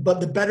easy, but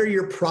the better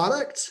your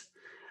product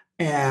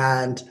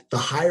and the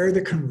higher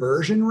the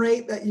conversion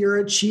rate that you're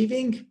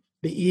achieving,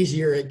 the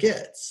easier it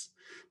gets.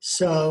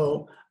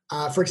 So,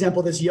 for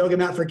example, this yoga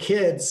mat for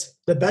kids,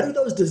 the better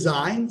those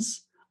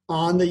designs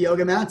on the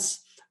yoga mats,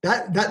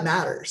 that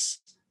matters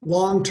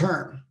long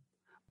term.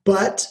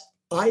 But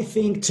I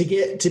think to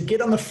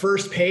get on the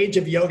first page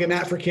of yoga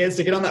mat for kids,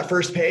 to get on that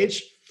first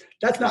page,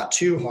 that's not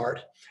too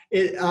hard.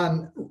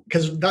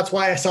 Because that's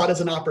why I saw it as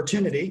an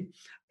opportunity.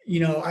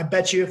 I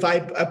bet you if I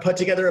put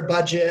together a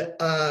budget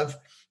of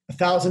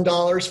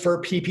 $1,000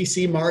 for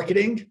PPC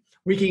marketing,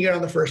 we can get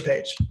on the first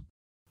page.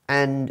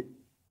 And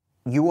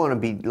you want to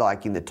be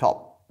in the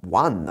top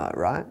 1 though,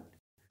 right?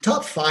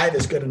 Top 5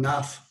 is good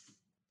enough.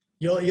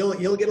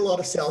 You'll get a lot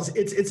of sales.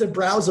 It's a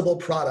browsable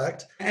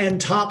product.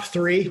 And top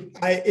 3,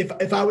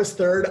 if I was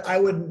third, I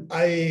wouldn't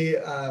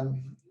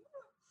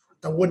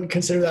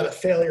consider that a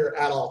failure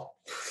at all.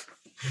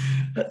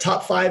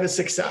 Top 5 is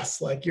success.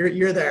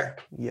 You're there.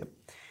 Yep.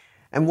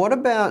 And what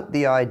about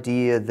the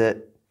idea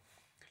that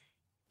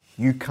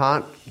you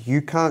can't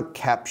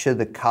capture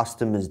the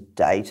customer's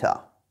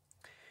data?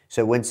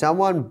 So when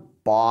someone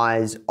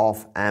buys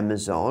off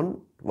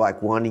Amazon,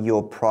 one of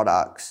your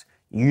products,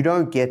 you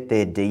don't get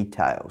their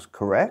details,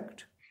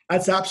 correct?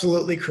 That's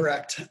absolutely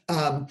correct.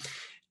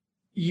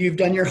 You've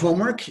done your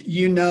homework. A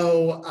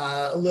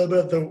little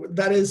bit of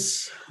that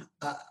is,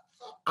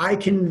 I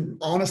can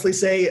honestly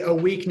say, a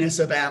weakness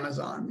of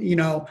Amazon,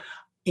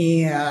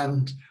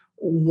 and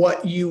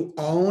what you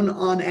own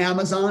on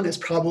Amazon is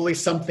probably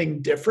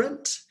something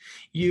different.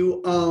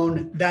 You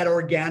own that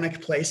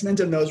organic placement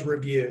and those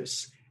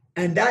reviews,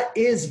 and that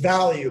is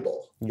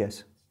valuable.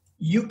 Yes.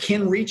 You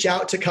can reach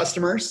out to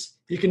customers.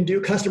 You can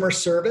do customer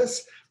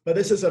service, but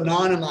this is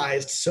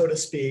anonymized, so to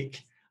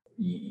speak.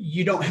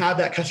 You don't have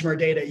that customer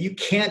data. You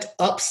can't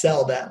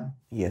upsell them.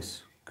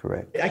 Yes,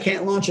 correct. I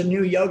can't launch a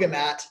new yoga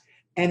mat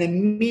and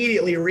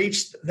immediately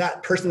reach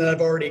that person that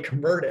I've already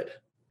converted,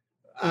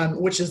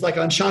 which is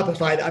on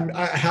Shopify.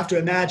 I have to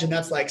imagine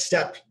that's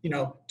step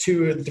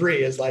 2 and 3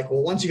 is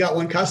once you got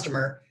one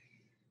customer,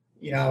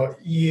 you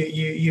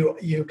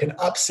can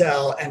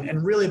upsell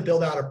and really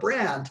build out a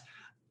brand.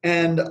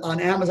 And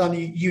on Amazon,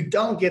 you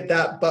don't get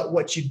that, but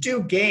what you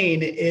do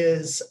gain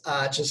is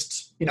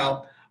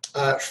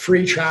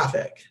free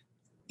traffic.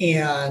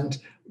 And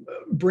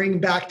bring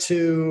back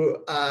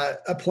to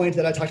a point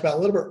that I talked about a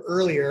little bit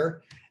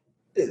earlier,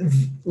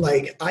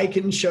 I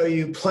can show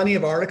you plenty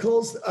of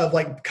articles of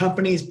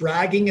companies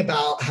bragging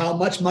about how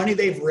much money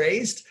they've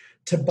raised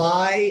to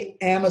buy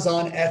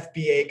Amazon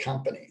FBA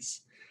companies.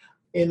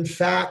 In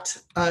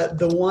fact,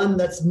 the one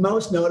that's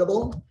most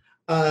notable,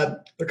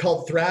 they're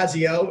called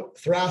Thrasio,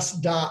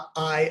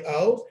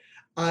 Thras.io.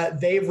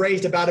 They've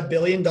raised about $1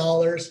 billion.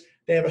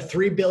 They have a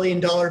 $3 billion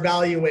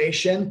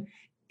valuation,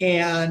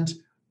 and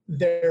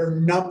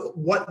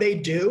what they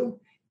do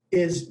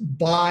is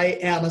buy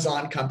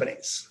Amazon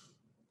companies.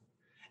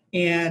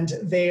 And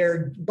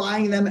they're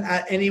buying them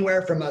at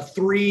anywhere from a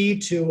 3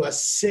 to a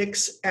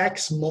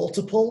 6x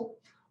multiple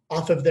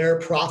off of their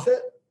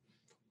profit.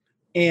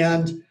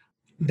 And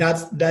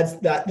that's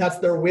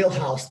their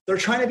wheelhouse. They're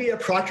trying to be a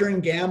Procter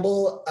and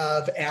Gamble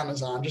of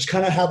Amazon, just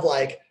kind of have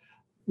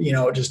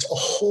just a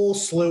whole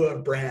slew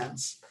of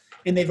brands.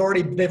 And they've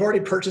already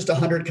purchased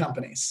 100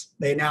 companies.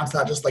 They announced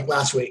that just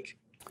last week.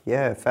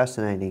 Yeah,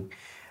 fascinating.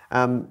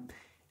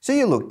 So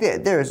you look,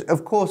 there is,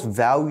 of course,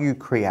 value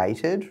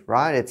created,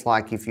 right? It's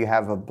if you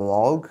have a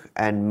blog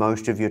and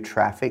most of your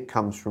traffic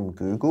comes from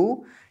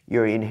Google,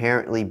 you're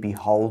inherently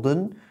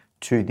beholden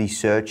to the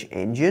search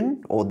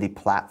engine or the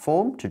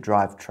platform to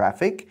drive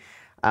traffic.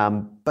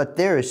 But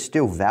there is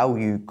still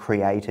value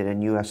created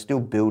and you are still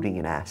building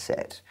an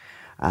asset.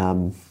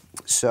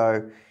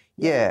 So,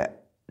 yeah,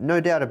 no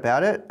doubt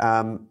about it.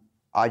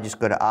 I just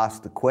got to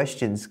ask the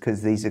questions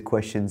because these are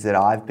questions that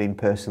I've been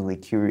personally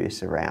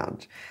curious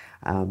around.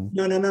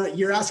 No.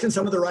 You're asking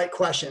some of the right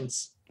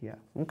questions. Yeah.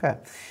 Okay.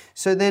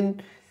 So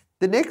then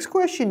the next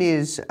question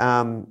is,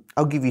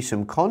 I'll give you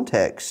some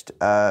context.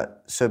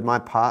 So my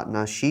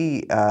partner,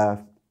 she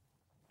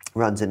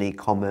runs an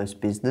e-commerce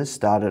business,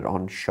 started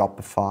on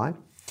Shopify,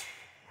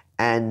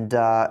 and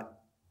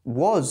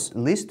was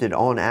listed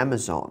on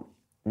Amazon.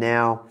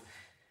 Now,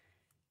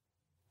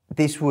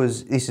 this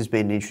has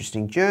been an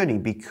interesting journey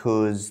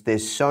because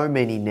there's so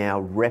many now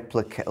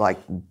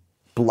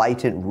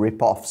blatant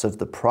rip-offs of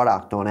the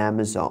product on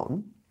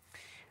Amazon,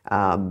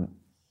 and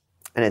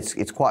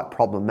it's quite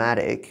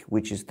problematic,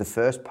 which is the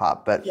first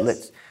part. But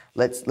yes.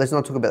 let's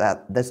not talk about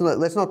that.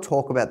 Let's not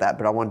talk about that.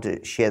 But I wanted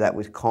to share that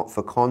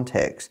for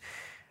context.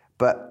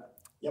 But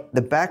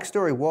the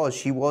backstory was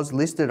she was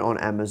listed on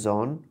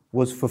Amazon,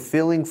 was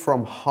fulfilling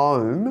from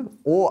home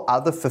or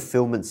other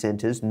fulfillment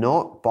centers,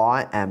 not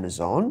by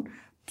Amazon.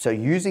 So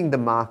using the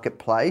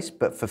marketplace,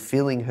 but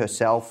fulfilling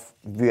herself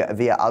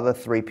via other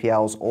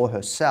 3PLs or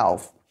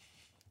herself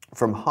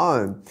from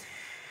home.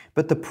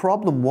 But the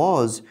problem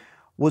was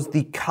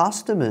the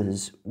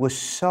customers were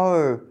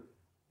so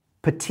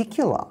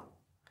particular.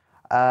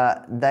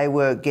 They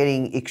were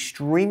getting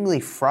extremely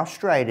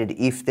frustrated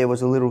if there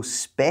was a little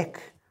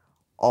speck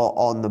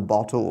on the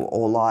bottle,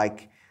 or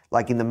like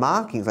in the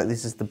markings, like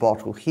this is the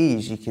bottle here,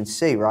 as you can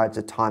see, right? It's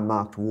a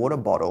time-marked water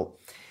bottle.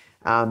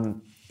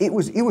 It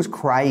was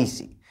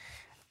crazy.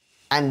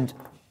 And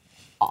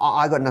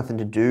I got nothing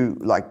to do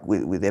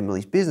with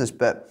Emily's business,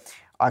 but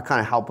I kind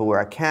of help her where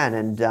I can.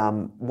 And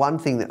one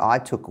thing that I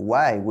took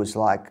away was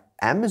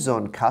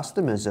Amazon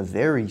customers are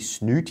very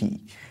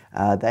snooty.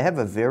 They have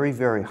a very,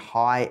 very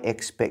high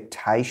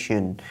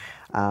expectation.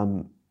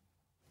 And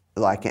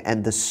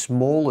the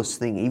smallest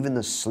thing, even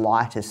the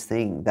slightest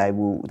thing, they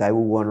will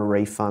want a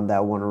refund.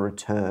 They'll want a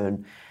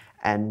return.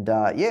 And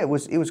it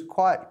was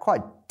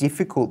quite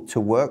difficult to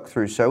work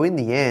through. So in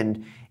the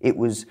end,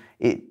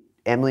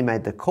 Emily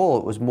made the call.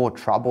 It was more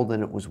trouble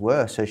than it was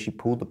worth, so she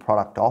pulled the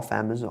product off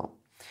Amazon.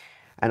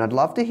 And I'd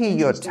love to hear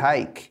your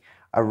take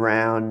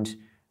around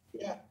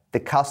the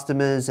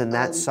customers and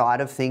that side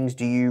of things.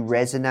 Do you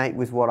resonate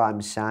with what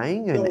I'm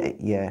saying?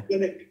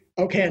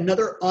 Okay,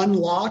 another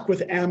unlock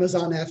with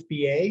Amazon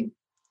FBA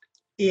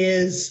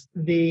is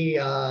the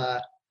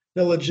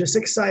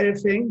logistics side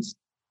of things.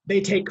 They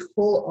take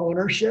full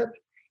ownership.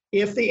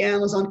 If the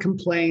Amazon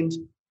complained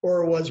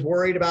or was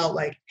worried about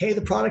hey,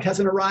 the product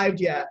hasn't arrived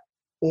yet,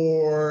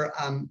 or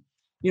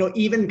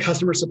even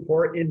customer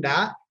support in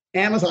that,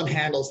 Amazon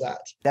handles that.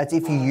 That's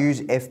if you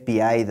use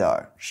FBA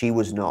though. She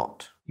was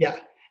not. Yeah.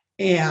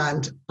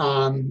 And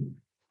I'm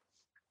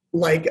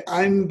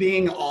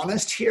being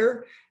honest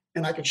here,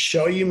 and I could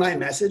show you my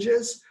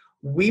messages.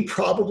 We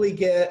probably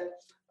get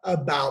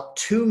about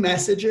 2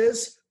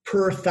 messages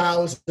per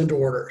 1,000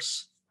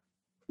 orders.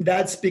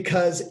 That's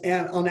because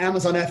on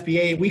Amazon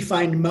FBA, we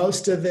find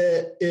most of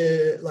it,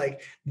 if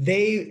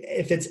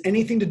it's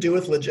anything to do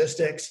with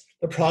logistics,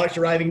 the product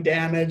arriving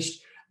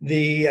damaged, not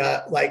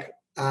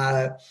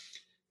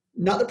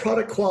the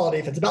product quality.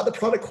 If it's about the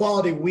product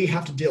quality, we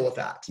have to deal with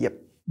that. Yep.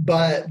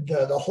 But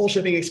the whole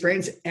shipping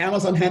experience,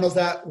 Amazon handles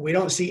that. We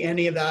don't see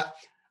any of that.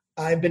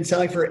 I've been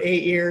selling for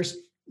 8 years,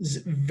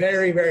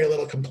 very, very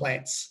little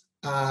complaints.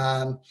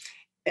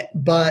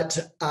 But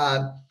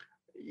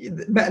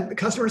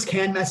customers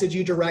can message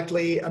you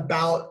directly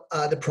about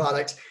the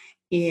product,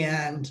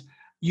 and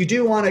you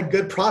do want a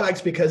good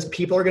product because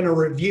people are going to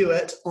review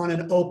it on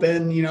an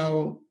open,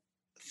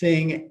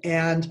 thing.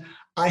 And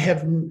I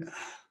have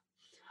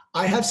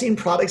seen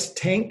products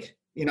tank.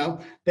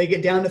 They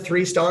get down to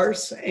 3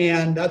 stars,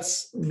 and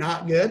that's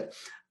not good.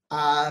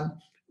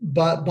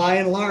 But by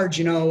and large,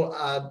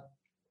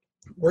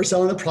 we're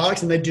selling the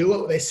products, and they do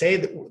what they say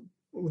that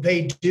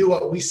they do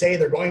what we say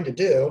they're going to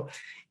do,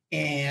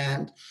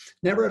 and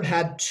never have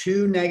had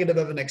too negative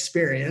of an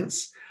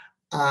experience.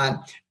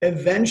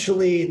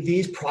 Eventually,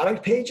 these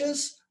product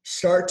pages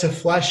start to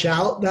flesh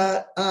out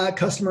that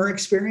customer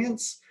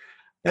experience.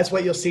 That's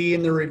what you'll see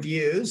in the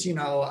reviews.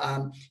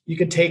 You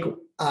could take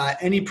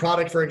any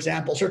product, for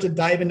example, start to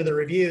dive into the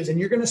reviews, and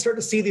you're going to start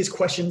to see these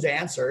questions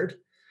answered.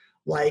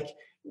 Like,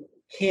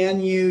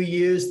 can you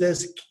use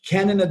this?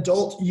 Can an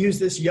adult use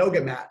this yoga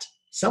mat?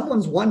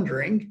 Someone's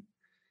wondering.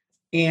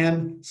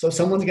 And so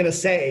someone's going to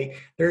say,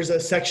 there's a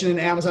section in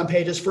Amazon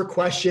pages for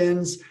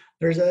questions.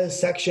 There's a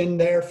section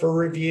there for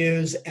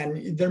reviews,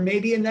 and there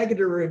may be a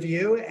negative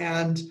review.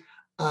 And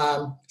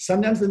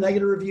sometimes the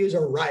negative reviews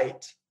are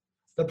right.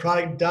 The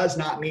product does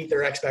not meet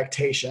their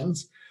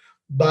expectations,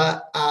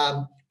 but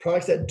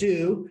products that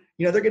do,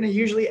 they're going to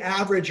usually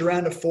average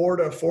around a 4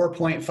 to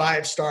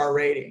 4.5 star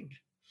rating.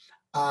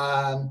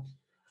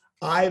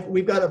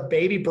 We've got a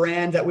baby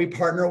brand that we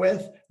partner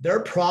with.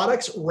 Their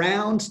products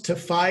round to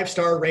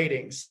 5-star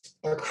ratings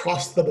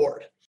across the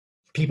board.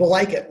 People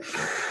like it.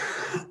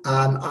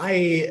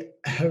 I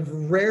have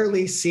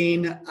rarely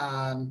seen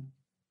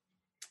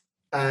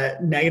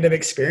negative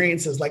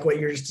experiences like what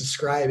you're just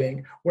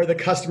describing, where the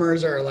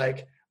customers are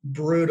like,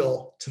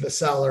 brutal to the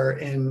seller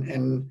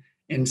in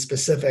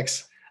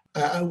specifics.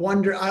 I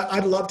wonder,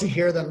 I'd love to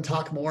hear them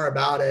talk more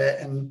about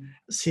it and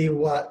see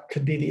what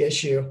could be the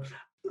issue.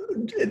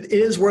 It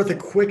is worth a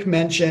quick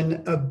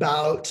mention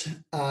about,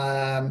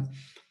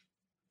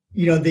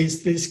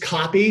 these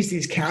copies,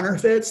 these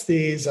counterfeits,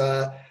 these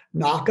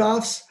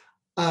knockoffs.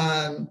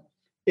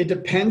 It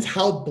depends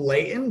how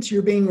blatant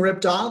you're being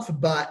ripped off,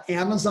 but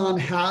Amazon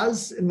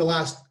has, in the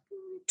last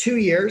 2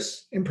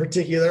 years in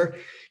particular,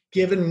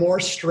 given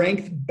more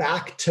strength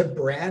back to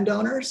brand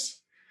owners.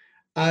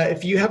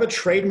 If you have a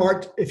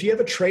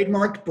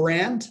trademarked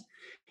brand,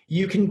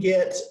 you can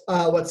get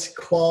what's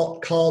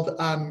called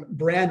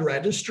brand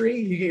registry.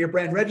 You get your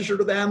brand registered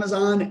with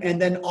Amazon,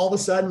 and then all of a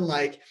sudden,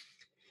 like,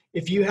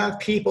 if you have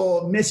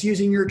people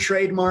misusing your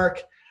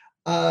trademark,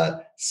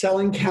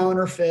 selling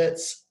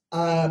counterfeits,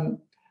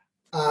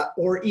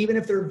 or even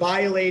if they're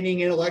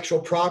violating intellectual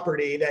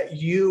property that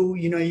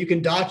you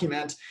can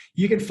document,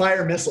 you can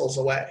fire missiles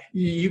away.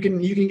 You can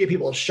get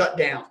people shut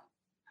down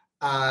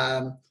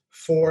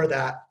for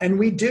that, and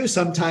we do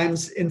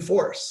sometimes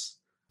enforce.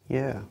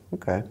 Yeah.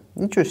 Okay.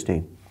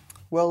 Interesting.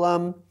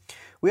 Well,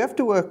 we have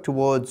to work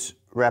towards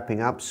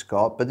wrapping up,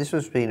 Scott, but this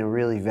has been a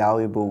really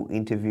valuable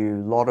interview,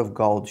 a lot of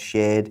gold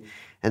shared,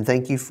 and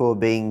thank you for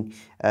being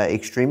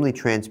extremely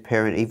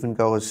transparent, even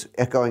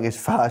going as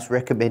far as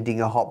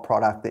recommending a hot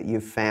product that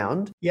you've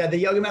found. Yeah, the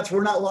yoga mats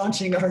we're not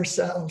launching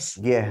ourselves.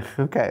 Yeah,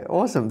 okay,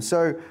 awesome.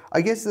 So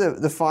I guess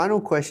the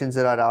final questions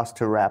that I'd ask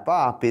to wrap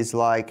up is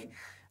like,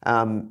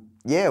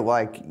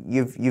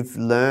 you've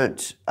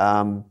learnt,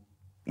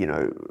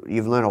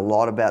 you've learned a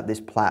lot about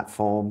this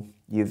platform.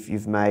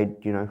 You've made,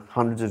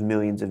 hundreds of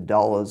millions of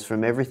dollars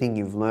from everything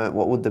you've learned.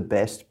 What would the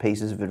best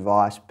pieces of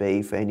advice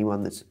be for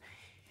anyone that's,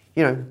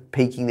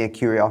 piquing their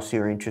curiosity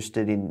or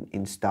interested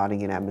in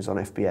starting an Amazon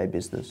FBA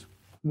business?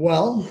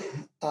 Well,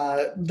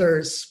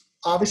 there's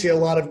obviously a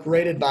lot of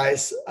great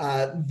advice.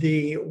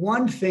 The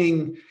one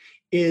thing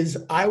is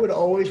I would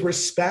always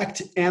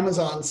respect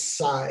Amazon's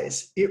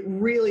size. It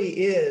really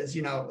is,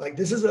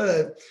 this is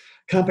a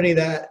company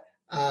that,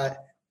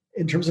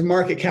 in terms of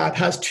market cap,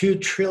 has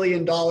 $2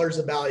 trillion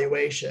of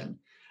valuation.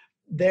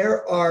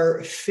 There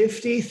are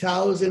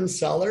 50,000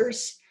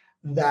 sellers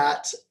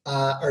that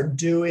are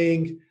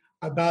doing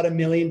about $1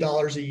 million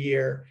a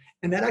year.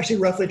 And that actually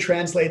roughly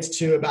translates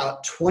to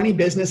about 20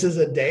 businesses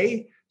a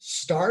day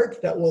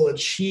start that will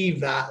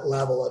achieve that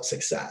level of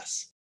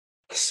success.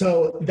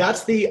 So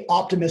that's the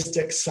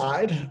optimistic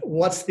side.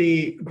 What's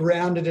the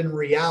grounded in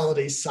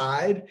reality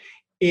side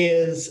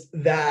is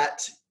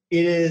that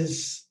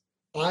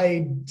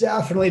I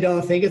definitely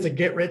don't think it's a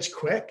get rich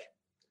quick.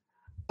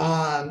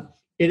 It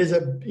is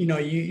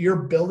you're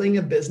building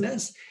a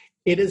business.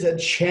 It is a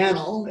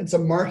channel. It's a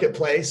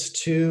marketplace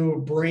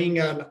to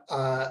bring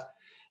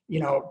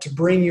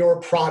bring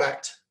your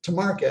product to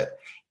market.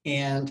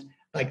 And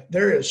like,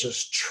 there is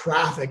just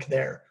traffic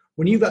there.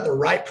 When you've got the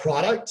right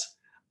product,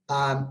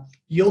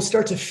 you'll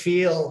start to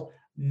feel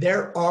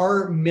there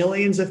are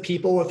millions of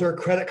people with their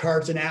credit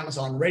cards in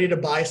Amazon ready to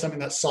buy something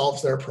that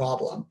solves their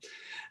problem.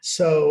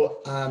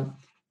 So,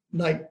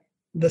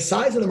 the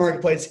size of the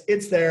marketplace,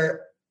 it's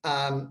there.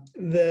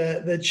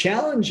 The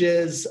challenge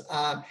is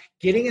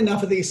getting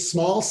enough of these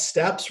small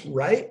steps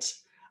right.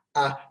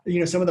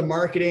 Some of the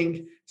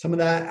marketing, some of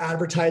that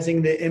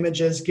advertising, the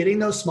images, getting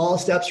those small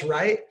steps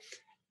right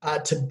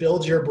to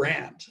build your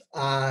brand.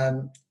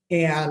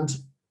 And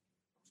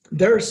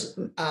there's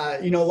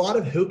a lot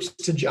of hoops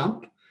to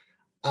jump,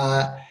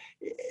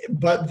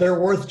 but they're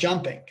worth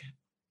jumping.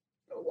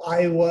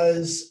 I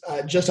was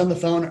just on the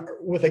phone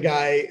with a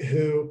guy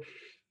who,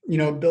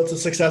 built a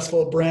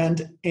successful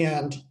brand,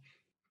 and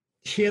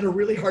he had a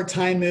really hard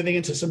time moving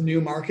into some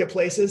new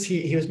marketplaces.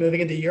 He was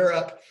moving into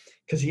Europe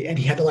because he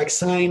had to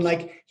sign, he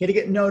had to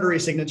get notary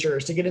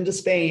signatures to get into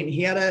Spain.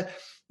 He had to,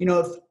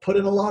 put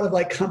in a lot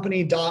of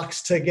company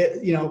docs to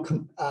get,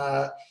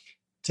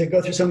 to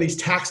go through some of these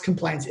tax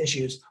compliance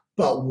issues.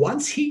 But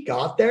once he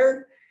got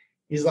there,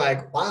 he's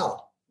like,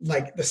 wow,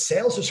 the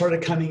sales just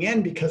started coming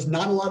in because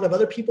not a lot of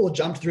other people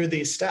jumped through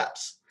these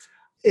steps.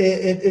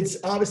 It's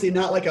obviously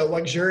not like a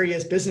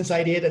luxurious business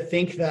idea to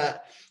think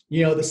that,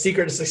 the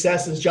secret to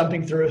success is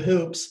jumping through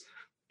hoops,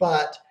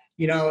 but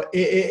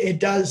it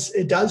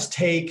does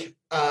take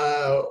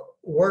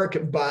work.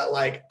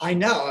 But I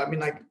know,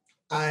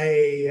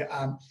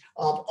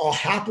 I'll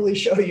happily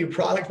show you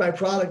product by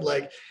product,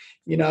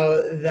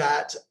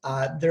 that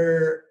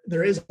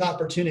there is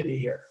opportunity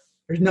here.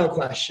 There's no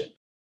question.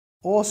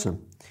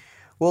 Awesome.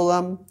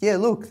 Well,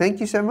 look, thank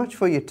you so much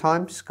for your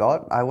time,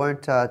 Scott. I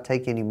won't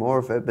take any more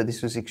of it, but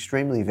this was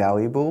extremely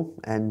valuable.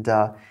 And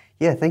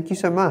thank you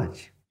so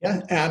much.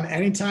 Yeah,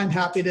 anytime.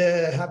 Happy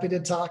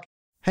to talk.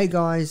 Hey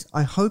guys,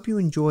 I hope you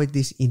enjoyed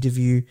this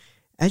interview.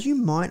 As you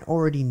might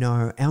already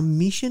know, our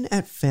mission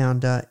at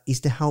Founder is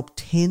to help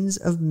tens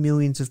of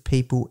millions of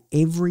people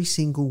every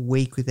single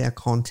week with our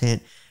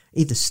content,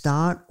 either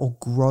start or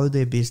grow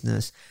their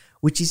business,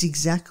 which is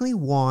exactly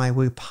why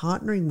we're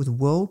partnering with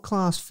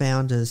world-class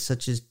founders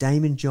such as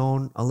Damon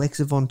John,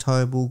 Alexa Von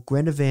Tobel,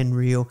 Greta Van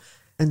Riel,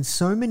 and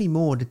so many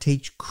more to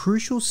teach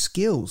crucial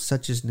skills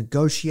such as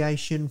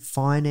negotiation,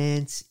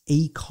 finance,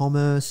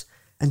 e-commerce,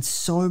 and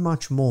so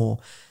much more.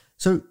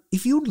 So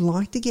if you'd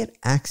like to get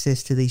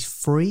access to these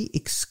free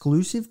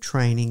exclusive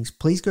trainings,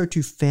 please go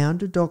to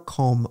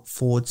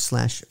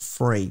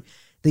founder.com/free.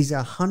 These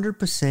are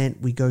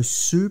 100%. We go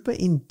super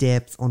in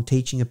depth on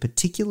teaching a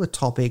particular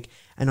topic,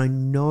 and I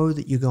know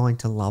that you're going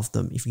to love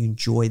them if you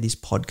enjoy this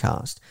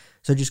podcast.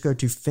 So just go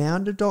to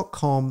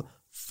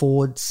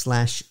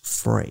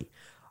founder.com/free.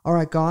 All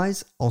right,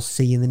 guys, I'll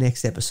see you in the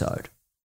next episode.